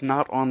 that is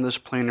not on this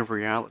plane of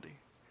reality.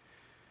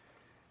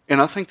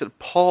 And I think that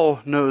Paul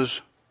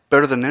knows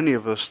better than any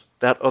of us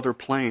that other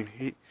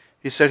plane.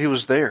 He said he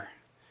was there.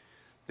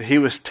 That he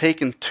was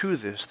taken to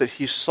this, that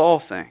he saw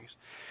things.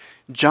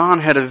 John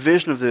had a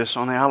vision of this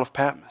on the Isle of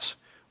Patmos.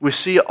 We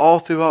see all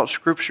throughout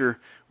Scripture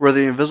where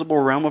the invisible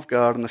realm of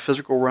God and the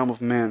physical realm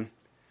of men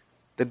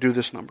that do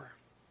this number.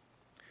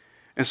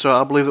 And so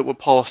I believe that what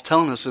Paul is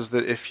telling us is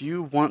that if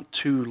you want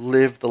to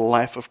live the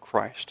life of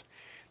Christ,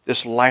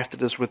 this life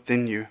that is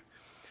within you,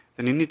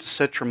 then you need to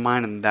set your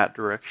mind in that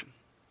direction.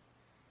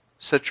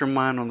 Set your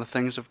mind on the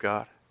things of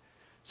God.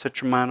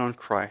 Set your mind on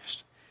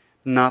Christ,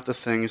 not the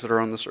things that are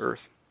on this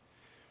earth.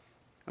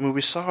 I mean,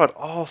 we saw it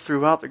all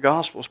throughout the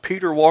Gospels.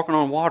 Peter walking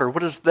on water,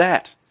 what is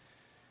that?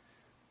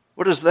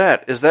 What is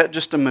that? Is that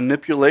just a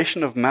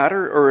manipulation of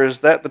matter, or is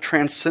that the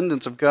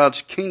transcendence of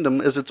God's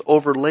kingdom as it's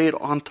overlaid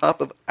on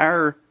top of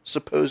our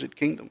supposed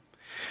kingdom?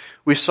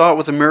 We saw it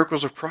with the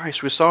miracles of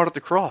Christ. We saw it at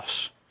the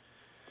cross,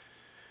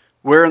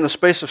 where in the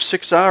space of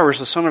 6 hours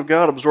the Son of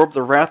God absorbed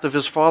the wrath of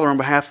his Father on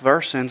behalf of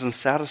our sins and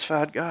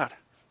satisfied God.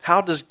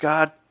 How does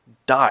God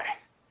die?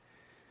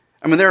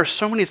 I mean, there are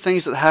so many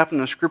things that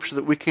happen in Scripture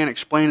that we can't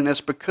explain, and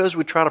it's because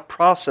we try to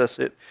process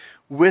it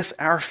with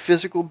our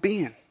physical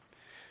being,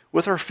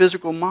 with our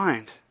physical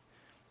mind.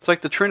 It's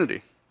like the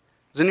Trinity.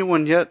 Has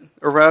anyone yet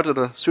arrived at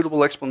a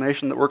suitable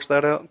explanation that works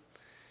that out?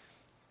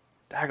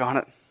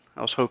 Daggone it.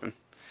 I was hoping.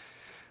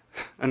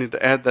 I need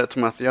to add that to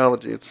my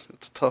theology. It's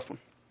a tough one.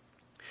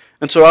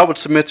 And so I would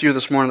submit to you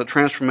this morning that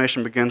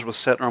transformation begins with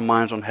setting our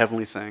minds on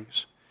heavenly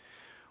things,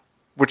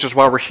 which is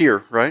why we're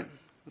here, right?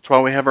 That's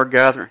why we have our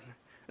gathering.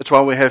 It's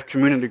why we have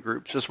community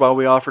groups. It's why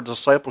we offer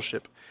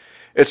discipleship.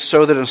 It's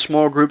so that in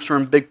small groups or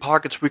in big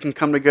pockets we can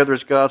come together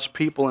as God's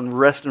people and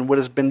rest in what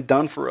has been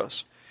done for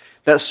us.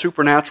 That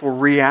supernatural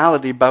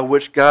reality by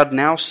which God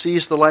now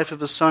sees the life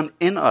of His Son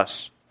in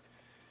us.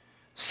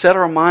 Set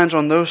our minds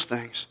on those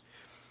things.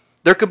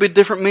 There could be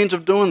different means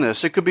of doing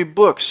this. It could be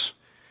books.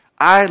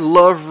 I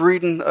love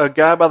reading a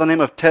guy by the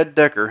name of Ted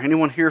Decker.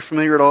 Anyone here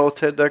familiar at all with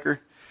Ted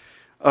Decker?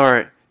 All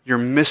right, you're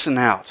missing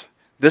out.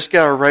 This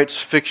guy writes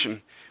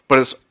fiction, but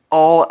it's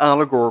all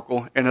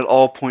allegorical, and it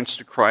all points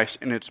to Christ,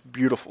 and it's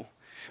beautiful.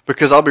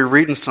 Because I'll be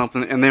reading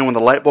something, and then when the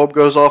light bulb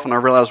goes off and I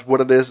realize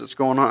what it is that's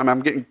going on,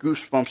 I'm getting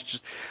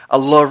goosebumps. I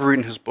love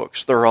reading his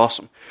books. They're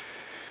awesome.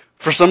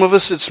 For some of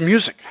us, it's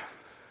music.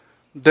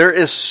 There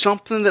is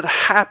something that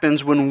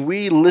happens when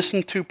we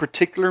listen to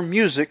particular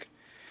music,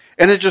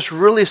 and it just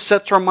really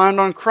sets our mind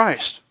on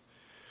Christ.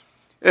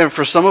 And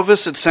for some of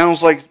us, it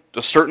sounds like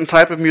a certain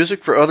type of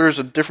music. For others,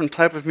 a different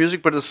type of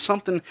music. But it's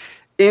something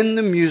in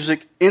the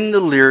music, in the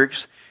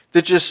lyrics,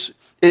 that just,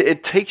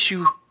 it takes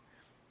you,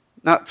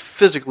 not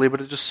physically, but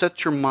it just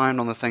sets your mind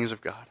on the things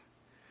of God.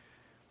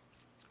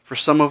 For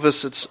some of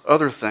us, it's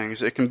other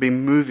things. It can be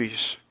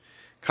movies,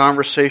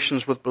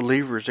 conversations with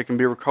believers. It can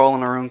be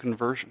recalling our own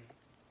conversion.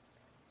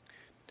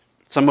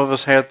 Some of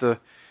us had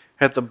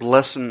the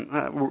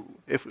blessing,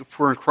 if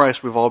we're in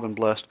Christ, we've all been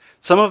blessed.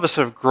 Some of us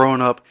have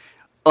grown up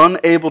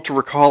unable to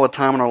recall a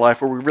time in our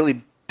life where we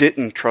really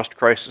didn't trust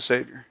Christ as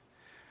Savior.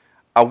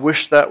 I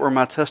wish that were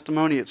my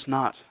testimony. It's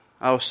not.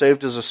 I was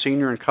saved as a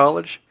senior in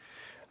college.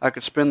 I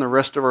could spend the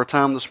rest of our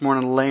time this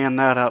morning laying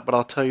that out, but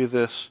I'll tell you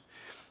this.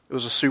 It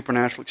was a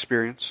supernatural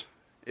experience.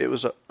 It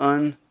was an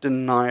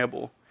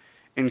undeniable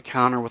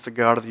encounter with the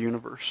God of the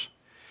universe.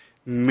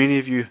 Many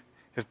of you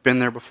have been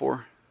there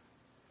before.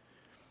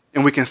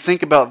 And we can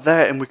think about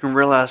that and we can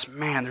realize,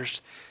 man,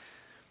 there's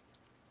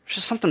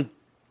just something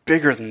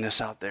bigger than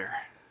this out there.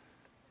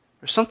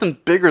 There's something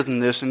bigger than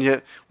this, and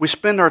yet we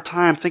spend our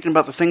time thinking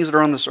about the things that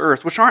are on this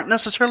earth, which aren't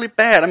necessarily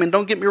bad. I mean,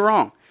 don't get me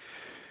wrong.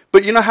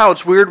 But you know how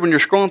it's weird when you're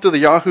scrolling through the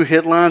Yahoo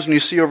headlines and you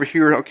see over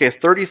here, okay,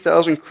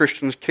 30,000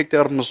 Christians kicked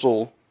out of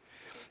Mosul.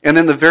 And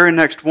then the very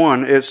next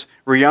one is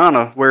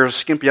Rihanna wears a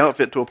skimpy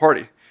outfit to a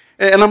party.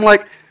 And I'm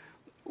like,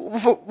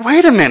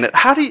 wait a minute.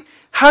 How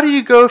do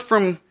you go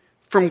from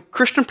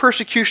Christian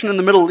persecution in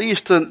the Middle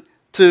East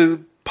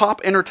to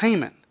pop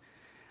entertainment?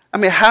 I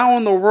mean, how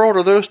in the world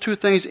are those two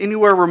things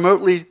anywhere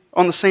remotely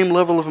on the same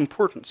level of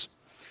importance?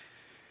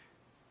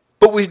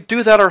 But we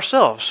do that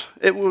ourselves,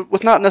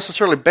 with not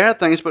necessarily bad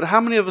things, but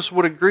how many of us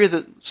would agree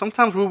that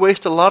sometimes we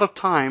waste a lot of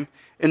time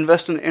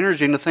investing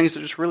energy into things that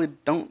just really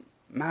don't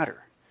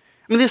matter?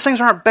 I mean, these things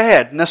aren't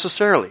bad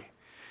necessarily.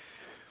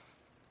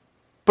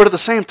 But at the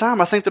same time,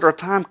 I think that our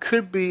time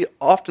could be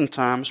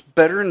oftentimes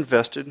better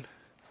invested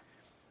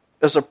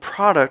as a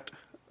product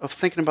of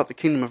thinking about the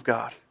kingdom of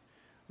God,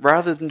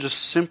 rather than just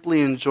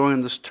simply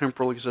enjoying this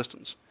temporal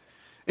existence.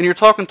 And you're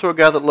talking to a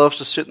guy that loves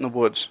to sit in the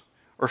woods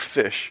or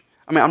fish.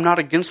 I mean, I'm not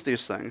against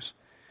these things,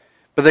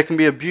 but they can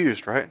be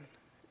abused, right?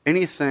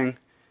 Anything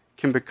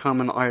can become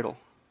an idol.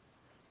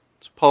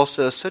 So Paul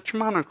says, set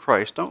your mind on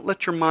Christ. Don't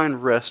let your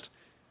mind rest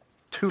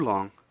too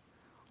long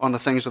on the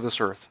things of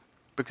this earth,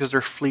 because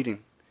they're fleeting.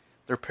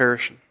 They're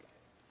perishing.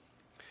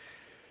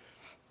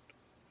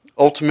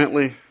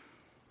 Ultimately,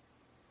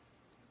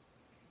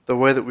 the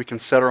way that we can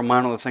set our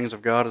mind on the things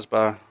of God is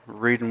by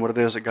reading what it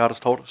is that God has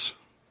told us.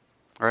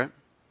 All right?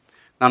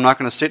 Now, I'm not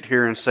going to sit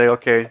here and say,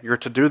 okay, your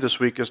to-do this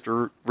week is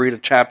to read a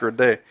chapter a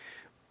day.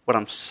 What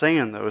I'm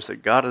saying, though, is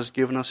that God has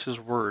given us His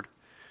Word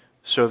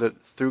so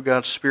that through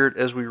God's Spirit,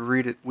 as we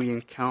read it, we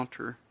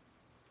encounter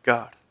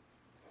God,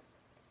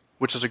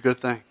 which is a good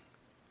thing.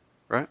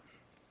 Right?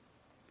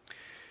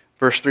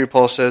 Verse 3,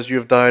 Paul says, you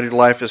have died, your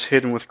life is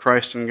hidden with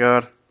Christ in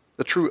God.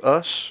 The true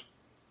us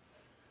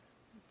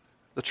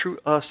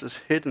is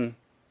hidden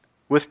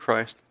with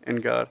Christ in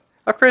God.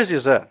 How crazy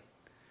is that?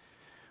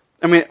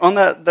 I mean, on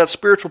that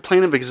spiritual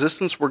plane of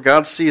existence where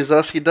God sees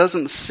us, He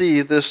doesn't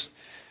see this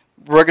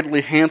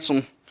ruggedly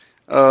handsome,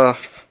 I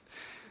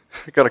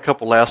got a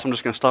couple laughs, I'm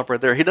just going to stop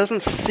right there. He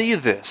doesn't see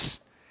this.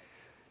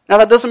 Now,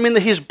 that doesn't mean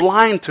that he's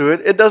blind to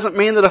it. It doesn't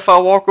mean that if I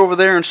walk over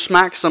there and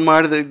smack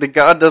somebody that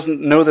God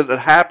doesn't know that it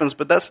happens,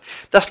 but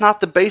that's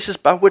not the basis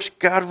by which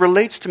God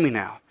relates to me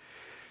now.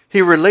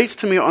 He relates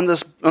to me on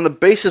the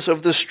basis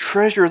of this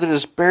treasure that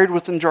is buried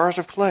within jars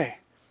of clay,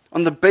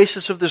 on the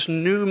basis of this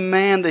new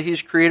man that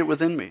he's created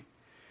within me.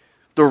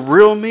 The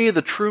real me,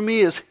 the true me,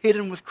 is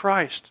hidden with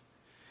Christ.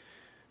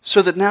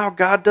 So that now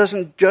God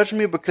doesn't judge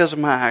me because of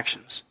my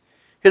actions.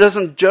 He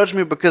doesn't judge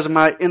me because of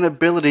my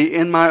inability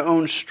in my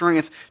own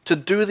strength to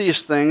do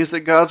these things that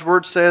God's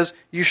Word says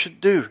you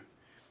should do.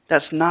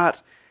 That's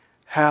not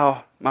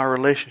how my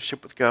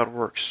relationship with God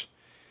works.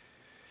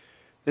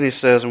 Then he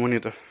says, and we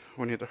need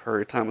to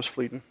hurry, time is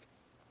fleeting.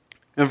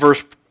 In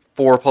verse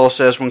 4, Paul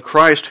says, when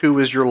Christ, who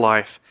is your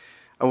life,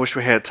 I wish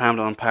we had time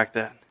to unpack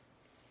that.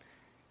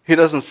 He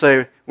doesn't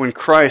say, when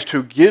Christ,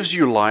 who gives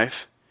you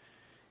life.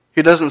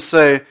 He doesn't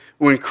say,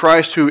 when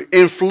Christ who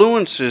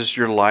influences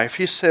your life.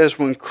 He says,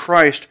 when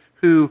Christ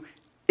who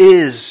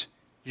is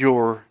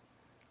your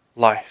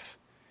life.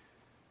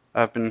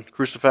 I've been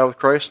crucified with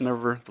Christ,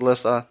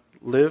 nevertheless I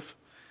live.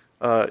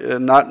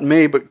 Not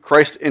me, but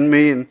Christ in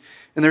me. And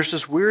there's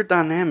this weird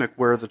dynamic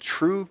where the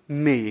true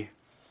me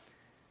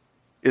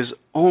is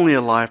only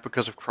alive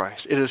because of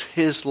Christ. It is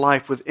His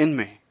life within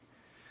me.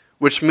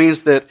 Which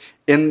means that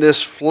in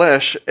this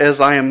flesh, as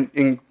I am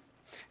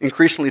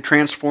increasingly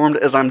transformed,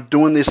 as I'm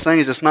doing these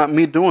things, it's not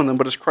me doing them,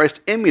 but it's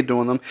Christ in me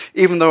doing them,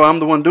 even though I'm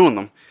the one doing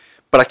them.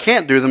 But I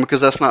can't do them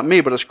because that's not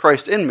me, but it's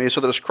Christ in me, so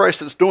that it's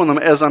Christ that's doing them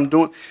as I'm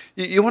doing.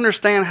 You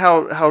understand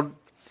how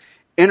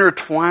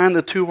intertwined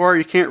the two are?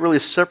 You can't really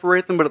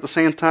separate them, but at the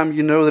same time,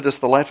 you know that it's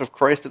the life of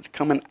Christ that's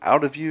coming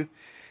out of you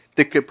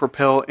that could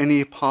propel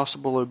any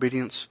possible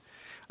obedience.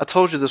 I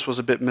told you this was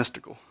a bit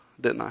mystical,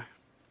 didn't I?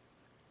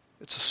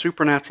 It's a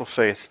supernatural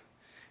faith,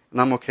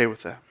 and I'm okay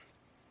with that.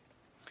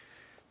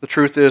 The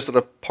truth is that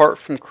apart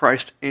from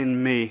Christ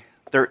in me,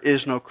 there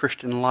is no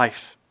Christian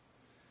life.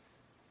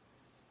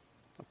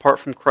 Apart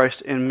from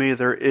Christ in me,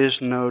 there is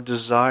no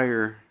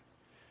desire.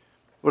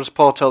 What does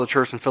Paul tell the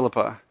church in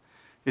Philippi?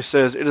 He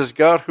says, it is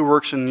God who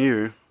works in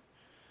you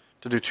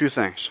to do two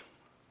things.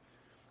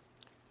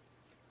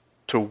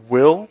 To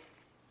will,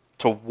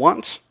 to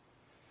want,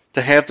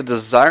 to have the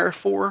desire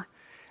for,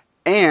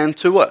 and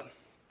to what?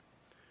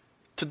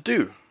 To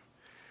do.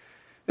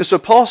 And so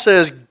Paul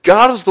says,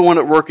 God is the one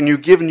at work in you,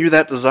 giving you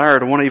that desire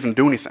to want to even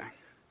do anything.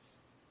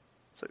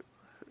 So,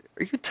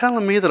 are you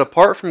telling me that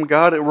apart from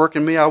God at work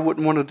in me, I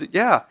wouldn't want to do?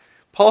 Yeah.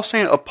 Paul's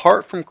saying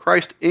apart from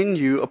Christ in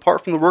you,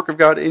 apart from the work of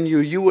God in you,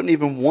 you wouldn't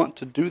even want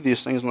to do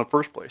these things in the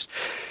first place.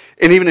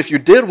 And even if you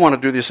did want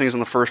to do these things in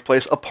the first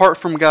place, apart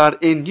from God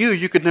in you,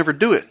 you could never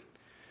do it.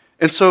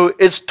 And so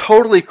it's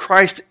totally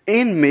Christ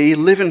in me,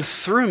 living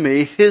through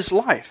me, His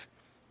life.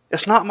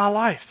 It's not my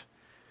life.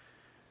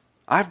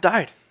 I've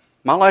died.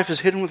 My life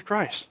is hidden with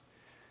Christ.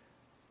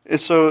 And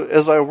so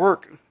as I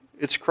work,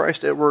 it's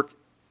Christ at work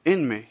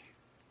in me.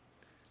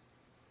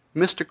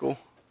 Mystical,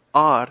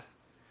 odd,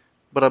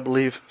 but I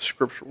believe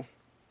scriptural.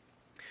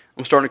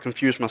 I'm starting to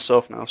confuse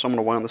myself now, so I'm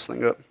going to wind this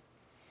thing up.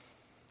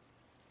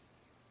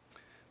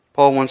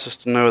 Paul wants us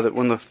to know that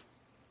when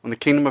the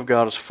kingdom of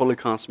God is fully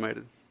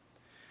consummated,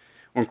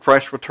 when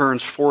Christ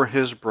returns for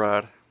His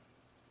bride,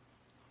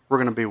 we're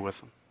going to be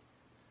with Him.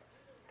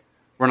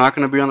 We're not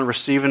going to be on the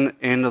receiving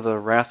end of the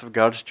wrath of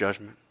God's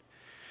judgment.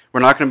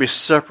 We're not going to be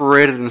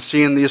separated and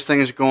seeing these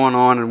things going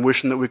on and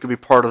wishing that we could be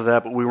part of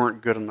that, but we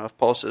weren't good enough.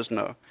 Paul says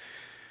no.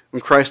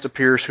 When Christ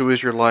appears, who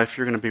is your life,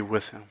 you're going to be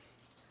with Him.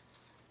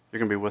 You're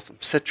going to be with Him.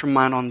 Set your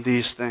mind on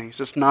these things.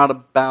 It's not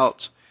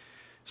about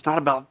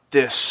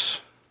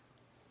this.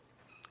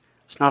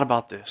 It's not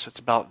about this. It's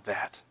about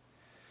that.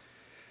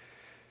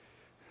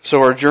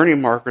 So our journey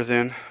marker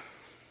then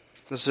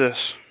is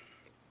this.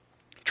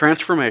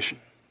 Transformation,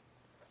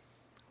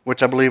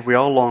 which I believe we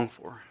all long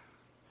for.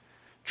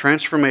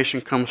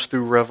 Transformation comes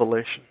through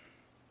revelation.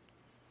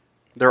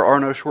 There are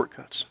no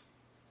shortcuts.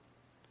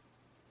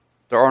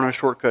 There are no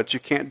shortcuts. You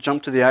can't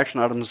jump to the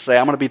action items and say,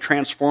 I'm going to be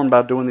transformed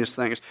by doing these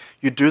things.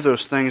 You do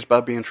those things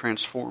by being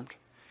transformed.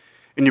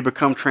 And you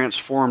become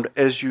transformed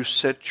as you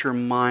set your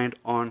mind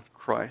on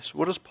Christ.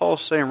 What does Paul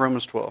say in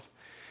Romans 12?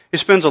 He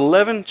spends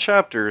 11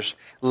 chapters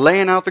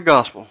laying out the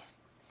gospel.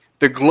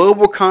 The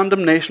global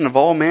condemnation of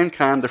all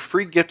mankind, the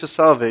free gift of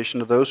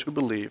salvation to those who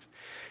believe.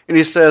 And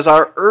he says,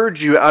 I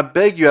urge you, I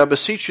beg you, I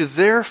beseech you,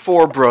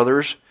 therefore,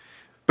 brothers,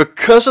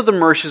 because of the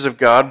mercies of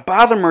God,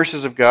 by the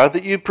mercies of God,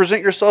 that you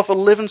present yourself a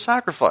living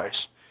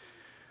sacrifice,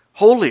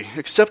 holy,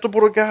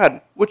 acceptable to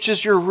God, which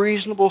is your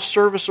reasonable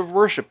service of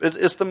worship.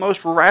 It's the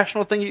most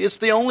rational thing. It's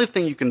the only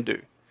thing you can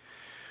do.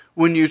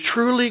 When you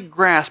truly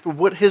grasp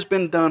what has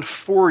been done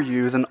for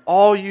you, then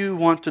all you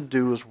want to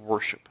do is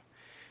worship.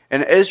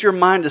 And as your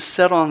mind is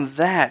set on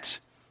that,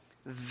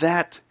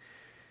 that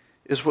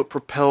is what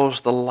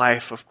propels the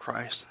life of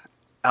Christ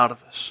out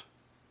of us.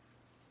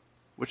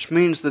 Which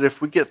means that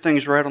if we get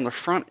things right on the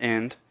front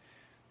end,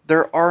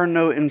 there are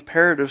no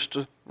imperatives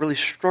to really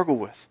struggle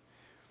with.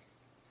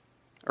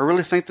 I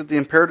really think that the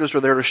imperatives are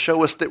there to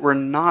show us that we're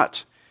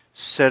not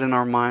set in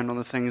our mind on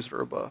the things that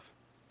are above.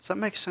 Does that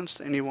make sense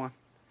to anyone?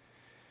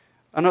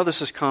 I know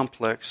this is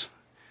complex.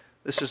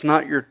 This is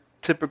not your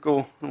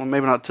typical, well,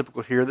 maybe not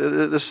typical here.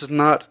 This is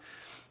not,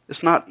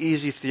 it's not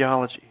easy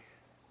theology.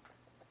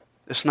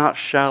 It's not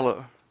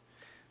shallow.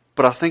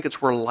 But I think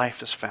it's where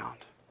life is found.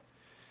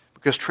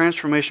 Because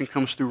transformation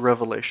comes through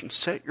revelation.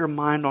 Set your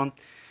mind on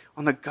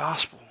the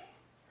gospel,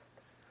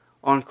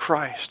 on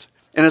Christ.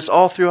 And it's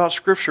all throughout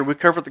Scripture. We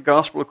covered the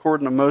gospel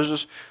according to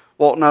Moses.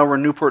 Walt and I were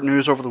in Newport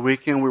News over the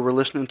weekend. We were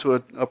listening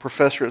to a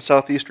professor at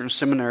Southeastern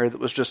Seminary that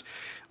was just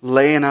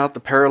laying out the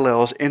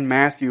parallels in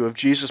Matthew of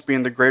Jesus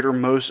being the greater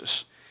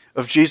Moses,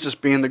 of Jesus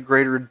being the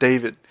greater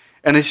David.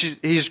 And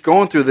he's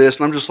going through this,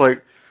 and I'm just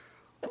like,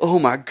 oh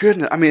my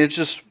goodness. I mean, it's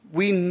just,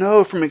 we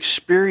know from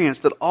experience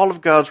that all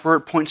of God's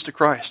Word points to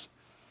Christ.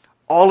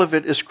 All of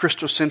it is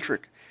Christocentric.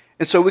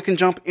 And so we can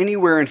jump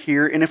anywhere in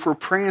here, and if we're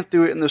praying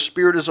through it and the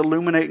Spirit is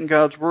illuminating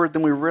God's Word,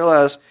 then we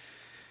realize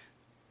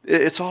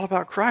it's all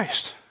about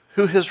Christ,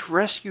 who has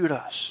rescued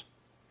us.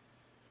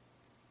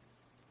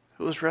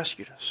 Who has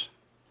rescued us.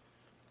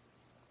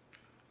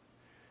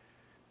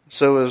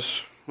 So I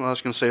was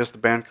going to say as the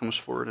band comes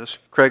forward, as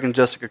Craig and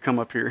Jessica come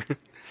up here,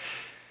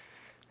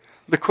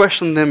 the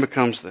question then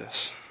becomes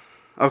this.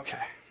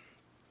 Okay.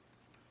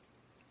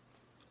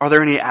 Are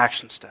there any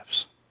action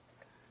steps?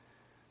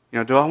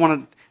 Do I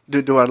want to...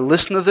 Do I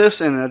listen to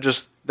this and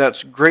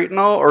that's great and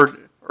all,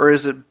 or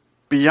is it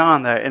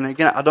beyond that? And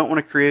again, I don't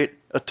want to create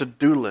a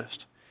to-do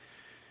list.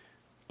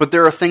 But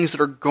there are things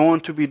that are going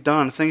to be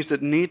done, things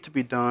that need to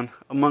be done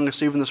among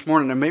us even this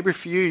morning. And maybe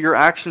for you, your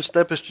action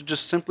step is to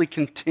just simply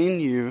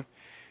continue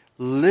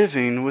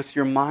living with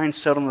your mind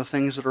set on the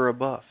things that are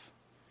above.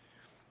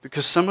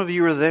 Because some of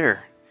you are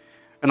there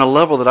in a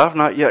level that I've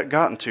not yet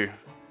gotten to.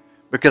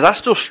 Because I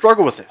still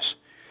struggle with this.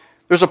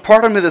 There's a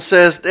part of me that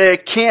says,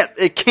 it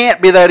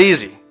can't be that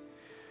easy.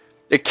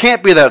 It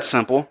can't be that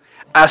simple.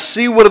 I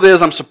see what it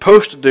is I'm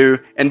supposed to do,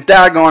 and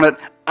daggone it,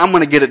 I'm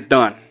going to get it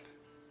done.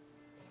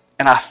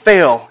 And I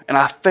fail, and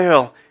I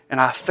fail, and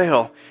I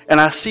fail.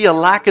 And I see a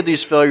lack of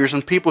these failures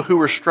in people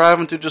who are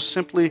striving to just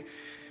simply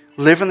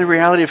live in the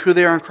reality of who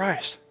they are in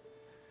Christ.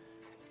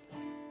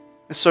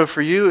 And so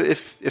for you,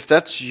 if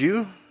that's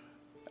you,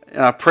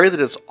 and I pray that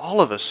it's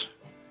all of us,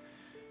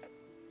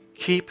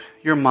 keep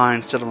your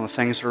mind set on the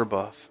things that are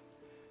above,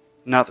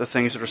 not the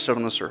things that are set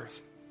on this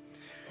earth.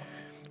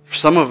 For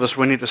some of us,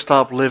 we need to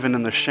stop living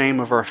in the shame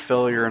of our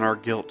failure and our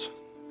guilt.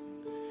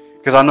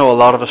 Because I know a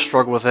lot of us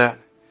struggle with that.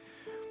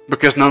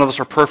 Because none of us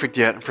are perfect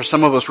yet. And for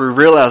some of us, we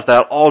realize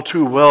that all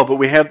too well. But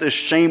we have this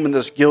shame and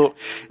this guilt.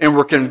 And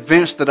we're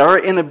convinced that our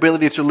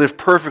inability to live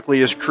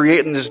perfectly is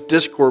creating this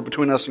discord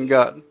between us and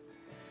God.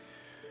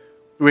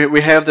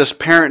 We have this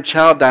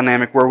parent-child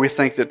dynamic where we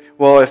think that,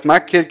 well, if my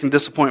kid can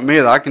disappoint me,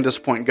 then I can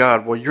disappoint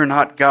God. Well, you're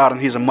not God,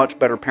 and He's a much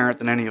better parent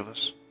than any of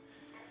us.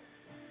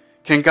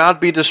 Can God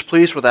be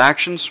displeased with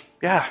actions?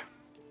 Yeah.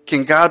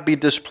 Can God be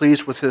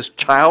displeased with His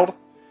child?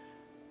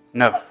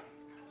 No.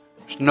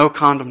 There's no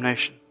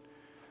condemnation,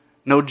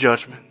 no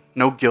judgment,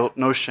 no guilt,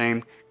 no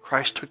shame.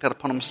 Christ took that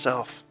upon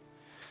Himself.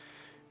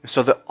 And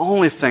so the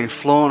only thing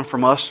flowing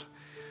from us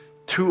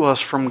to us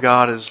from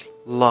God is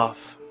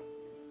love.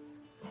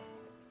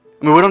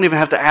 I mean, we don't even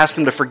have to ask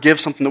Him to forgive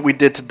something that we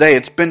did today.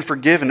 It's been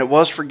forgiven. It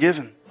was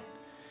forgiven.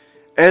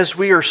 As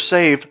we are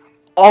saved,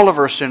 all of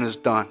our sin is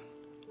done.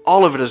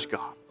 All of it is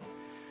gone.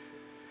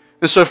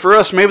 And so for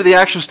us, maybe the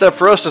action step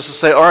for us is to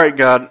say, all right,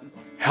 God,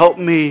 help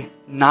me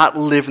not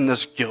live in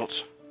this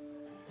guilt.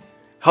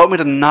 Help me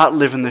to not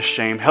live in this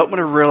shame. Help me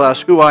to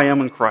realize who I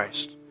am in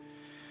Christ.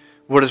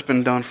 What has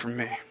been done for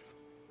me.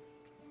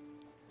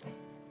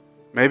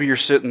 Maybe you're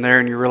sitting there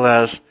and you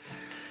realize,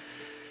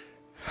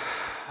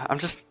 I'm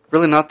just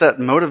really not that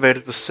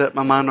motivated to set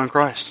my mind on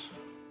Christ.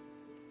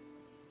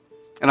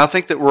 And I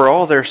think that we're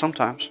all there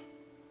sometimes.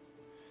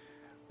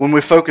 When we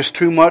focus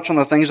too much on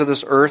the things of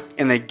this earth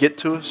and they get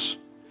to us,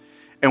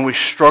 and we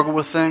struggle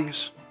with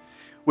things,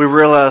 we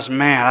realize,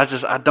 man,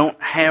 I don't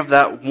have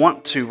that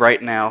want to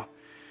right now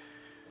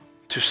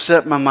to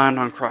set my mind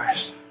on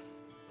Christ.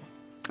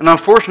 And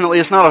unfortunately,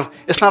 it's not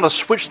a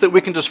switch that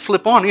we can just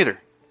flip on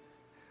either.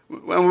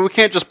 We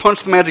can't just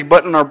punch the magic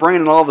button in our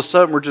brain and all of a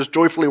sudden we're just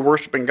joyfully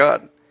worshiping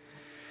God.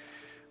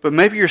 But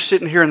maybe you're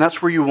sitting here and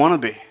that's where you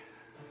want to be.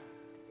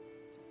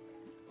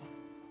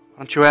 Why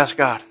don't you ask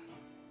God?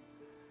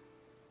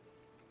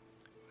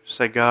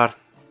 Say, God,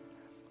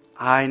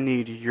 I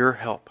need your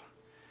help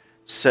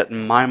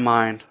setting my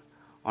mind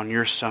on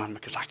your Son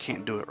because I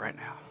can't do it right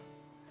now.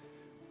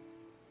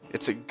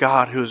 It's a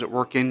God who is at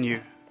work in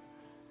you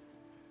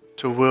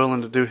to will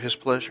and to do His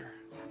pleasure.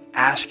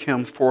 Ask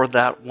Him for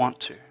that want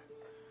to.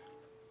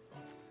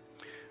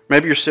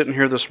 Maybe you're sitting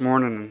here this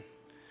morning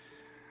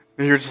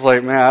and you're just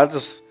like, man,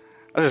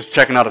 I just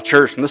checking out of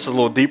church and this is a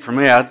little deep for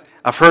me.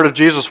 I've heard of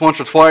Jesus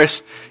once or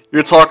twice.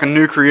 You're talking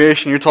new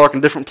creation. You're talking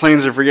different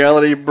planes of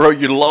reality. Bro,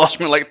 you lost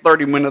me like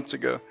 30 minutes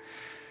ago.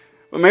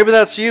 But maybe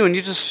that's you, and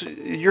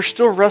you're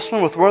still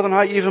wrestling with whether or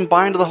not you even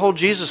buy into the whole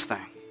Jesus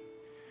thing.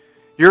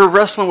 You're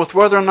wrestling with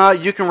whether or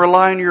not you can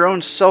rely on your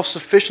own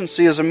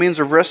self-sufficiency as a means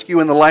of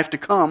rescue in the life to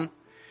come,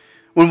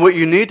 when what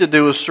you need to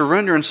do is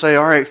surrender and say,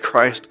 all right,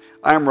 Christ,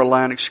 I am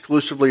relying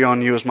exclusively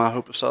on you as my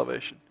hope of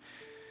salvation.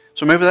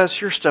 So maybe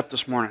that's your step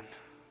this morning.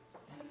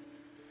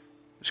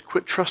 Just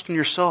quit trusting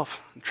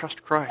yourself and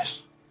trust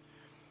Christ.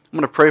 I'm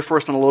going to pray for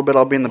us in a little bit.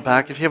 I'll be in the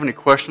back. If you have any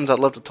questions, I'd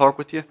love to talk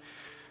with you.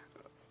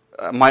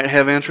 I might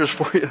have answers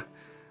for you.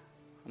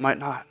 I might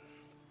not.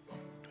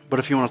 But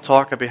if you want to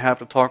talk, I'd be happy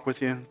to talk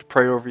with you, to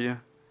pray over you.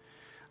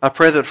 I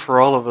pray that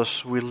for all of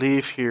us, we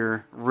leave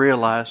here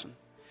realizing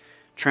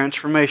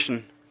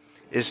transformation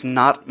is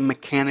not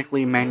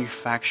mechanically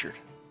manufactured.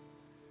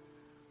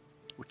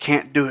 We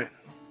can't do it.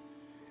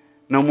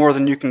 No more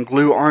than you can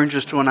glue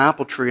oranges to an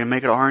apple tree and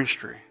make it an orange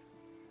tree.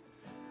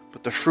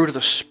 But the fruit of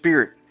the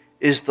Spirit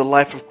is the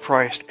life of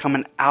Christ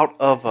coming out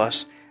of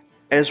us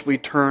as we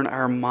turn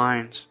our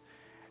minds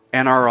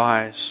and our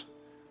eyes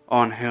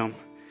on Him.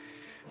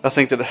 I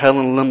think that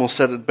Helen Limmel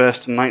said it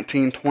best in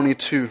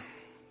 1922.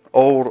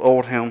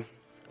 Old hymn.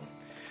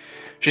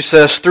 She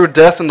says, through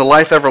death into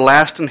life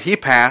everlasting He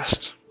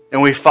passed,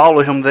 and we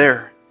follow Him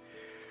there.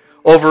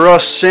 Over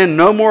us sin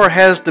no more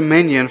has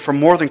dominion, for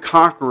more than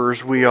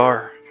conquerors we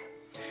are.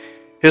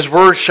 His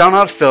word shall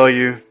not fail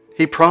you,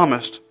 He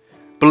promised.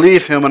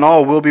 Believe Him and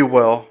all will be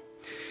well.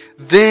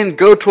 Then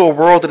go to a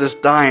world that is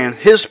dying,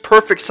 His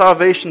perfect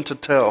salvation to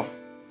tell.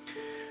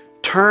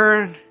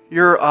 Turn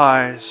your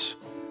eyes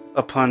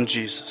upon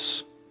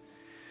Jesus.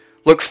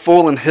 Look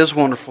full in His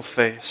wonderful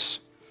face,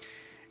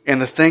 and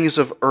the things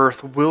of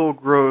earth will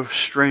grow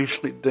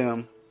strangely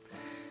dim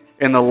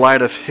in the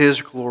light of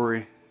His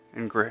glory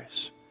and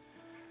grace.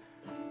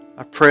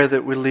 I pray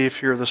that we leave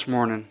here this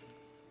morning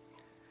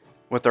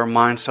with our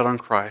mind set on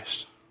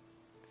Christ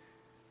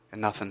and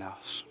nothing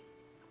else.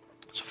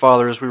 So,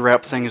 Father, as we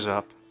wrap things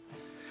up,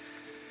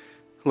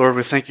 Lord,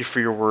 we thank You for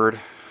Your word.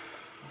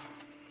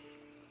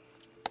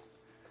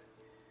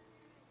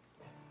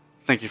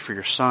 Thank You for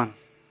Your Son,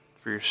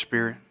 for Your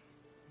Spirit.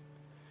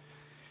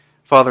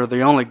 Father,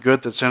 the only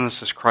good that's in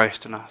us is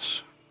Christ in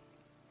us.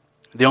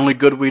 The only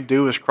good we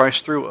do is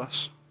Christ through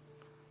us.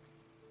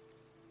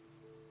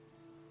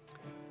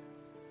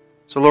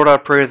 So, Lord, I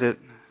pray that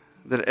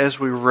as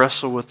we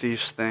wrestle with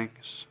these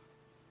things,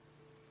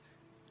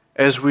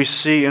 as we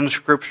see in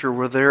Scripture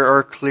where there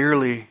are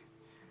clearly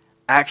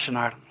action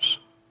items,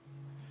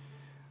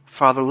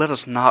 Father, let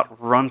us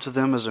not run to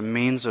them as a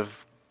means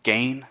of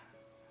gain.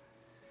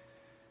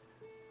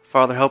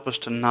 Father, help us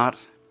to not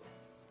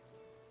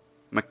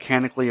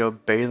mechanically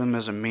obey them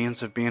as a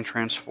means of being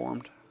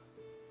transformed.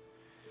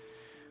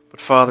 But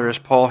Father, as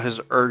Paul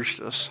has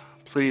urged us,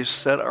 please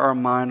set our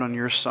mind on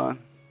Your Son.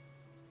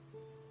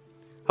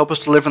 Help us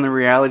to live in the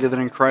reality that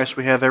in Christ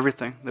we have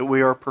everything, that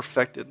we are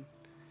perfected.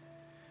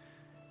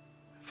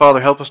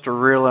 Father, help us to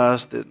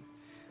realize that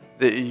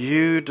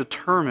You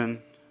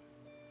determine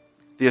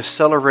the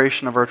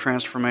acceleration of our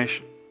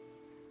transformation,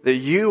 that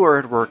You are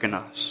at work in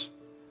us,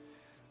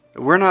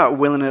 that we're not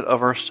willing it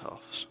of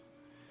ourselves.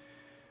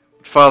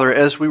 But Father,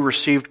 as we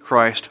received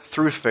Christ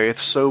through faith,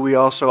 so we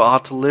also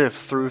ought to live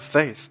through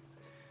faith,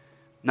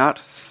 not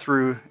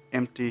through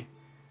empty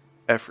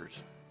effort.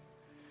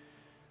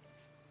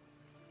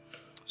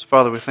 So,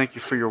 Father, we thank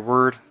You for Your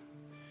word.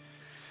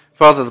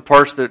 Father, the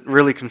parts that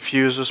really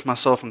confuse us,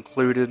 myself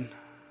included,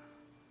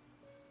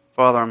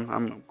 Father,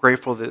 I'm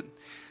grateful that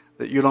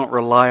You don't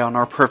rely on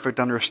our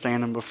perfect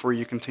understanding before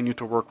You continue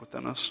to work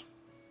within us.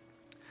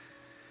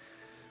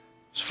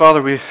 So,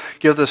 Father, we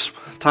give this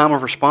time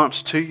of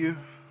response to You.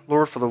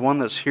 Lord, for the one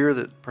that's here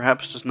that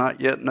perhaps does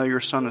not yet know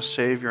Your Son as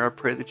Savior, I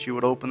pray that You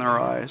would open their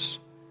eyes.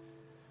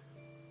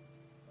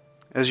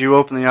 As You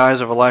open the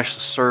eyes of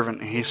Elisha's servant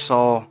and he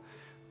saw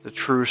the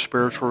true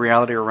spiritual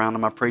reality around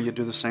him, I pray You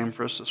do the same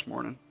for us this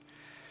morning.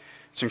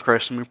 It's in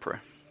Christ's name we pray.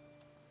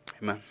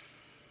 Amen.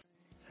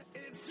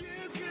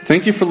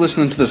 Thank you for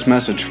listening to this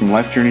message from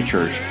Life Journey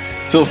Church.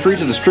 Feel free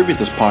to distribute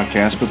this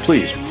podcast, but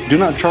please do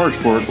not charge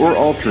for it or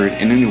alter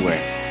it in any way.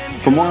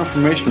 For more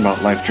information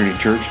about Life Journey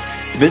Church,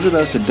 visit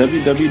us at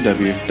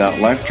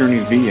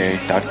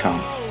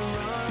www.lifejourneyva.com.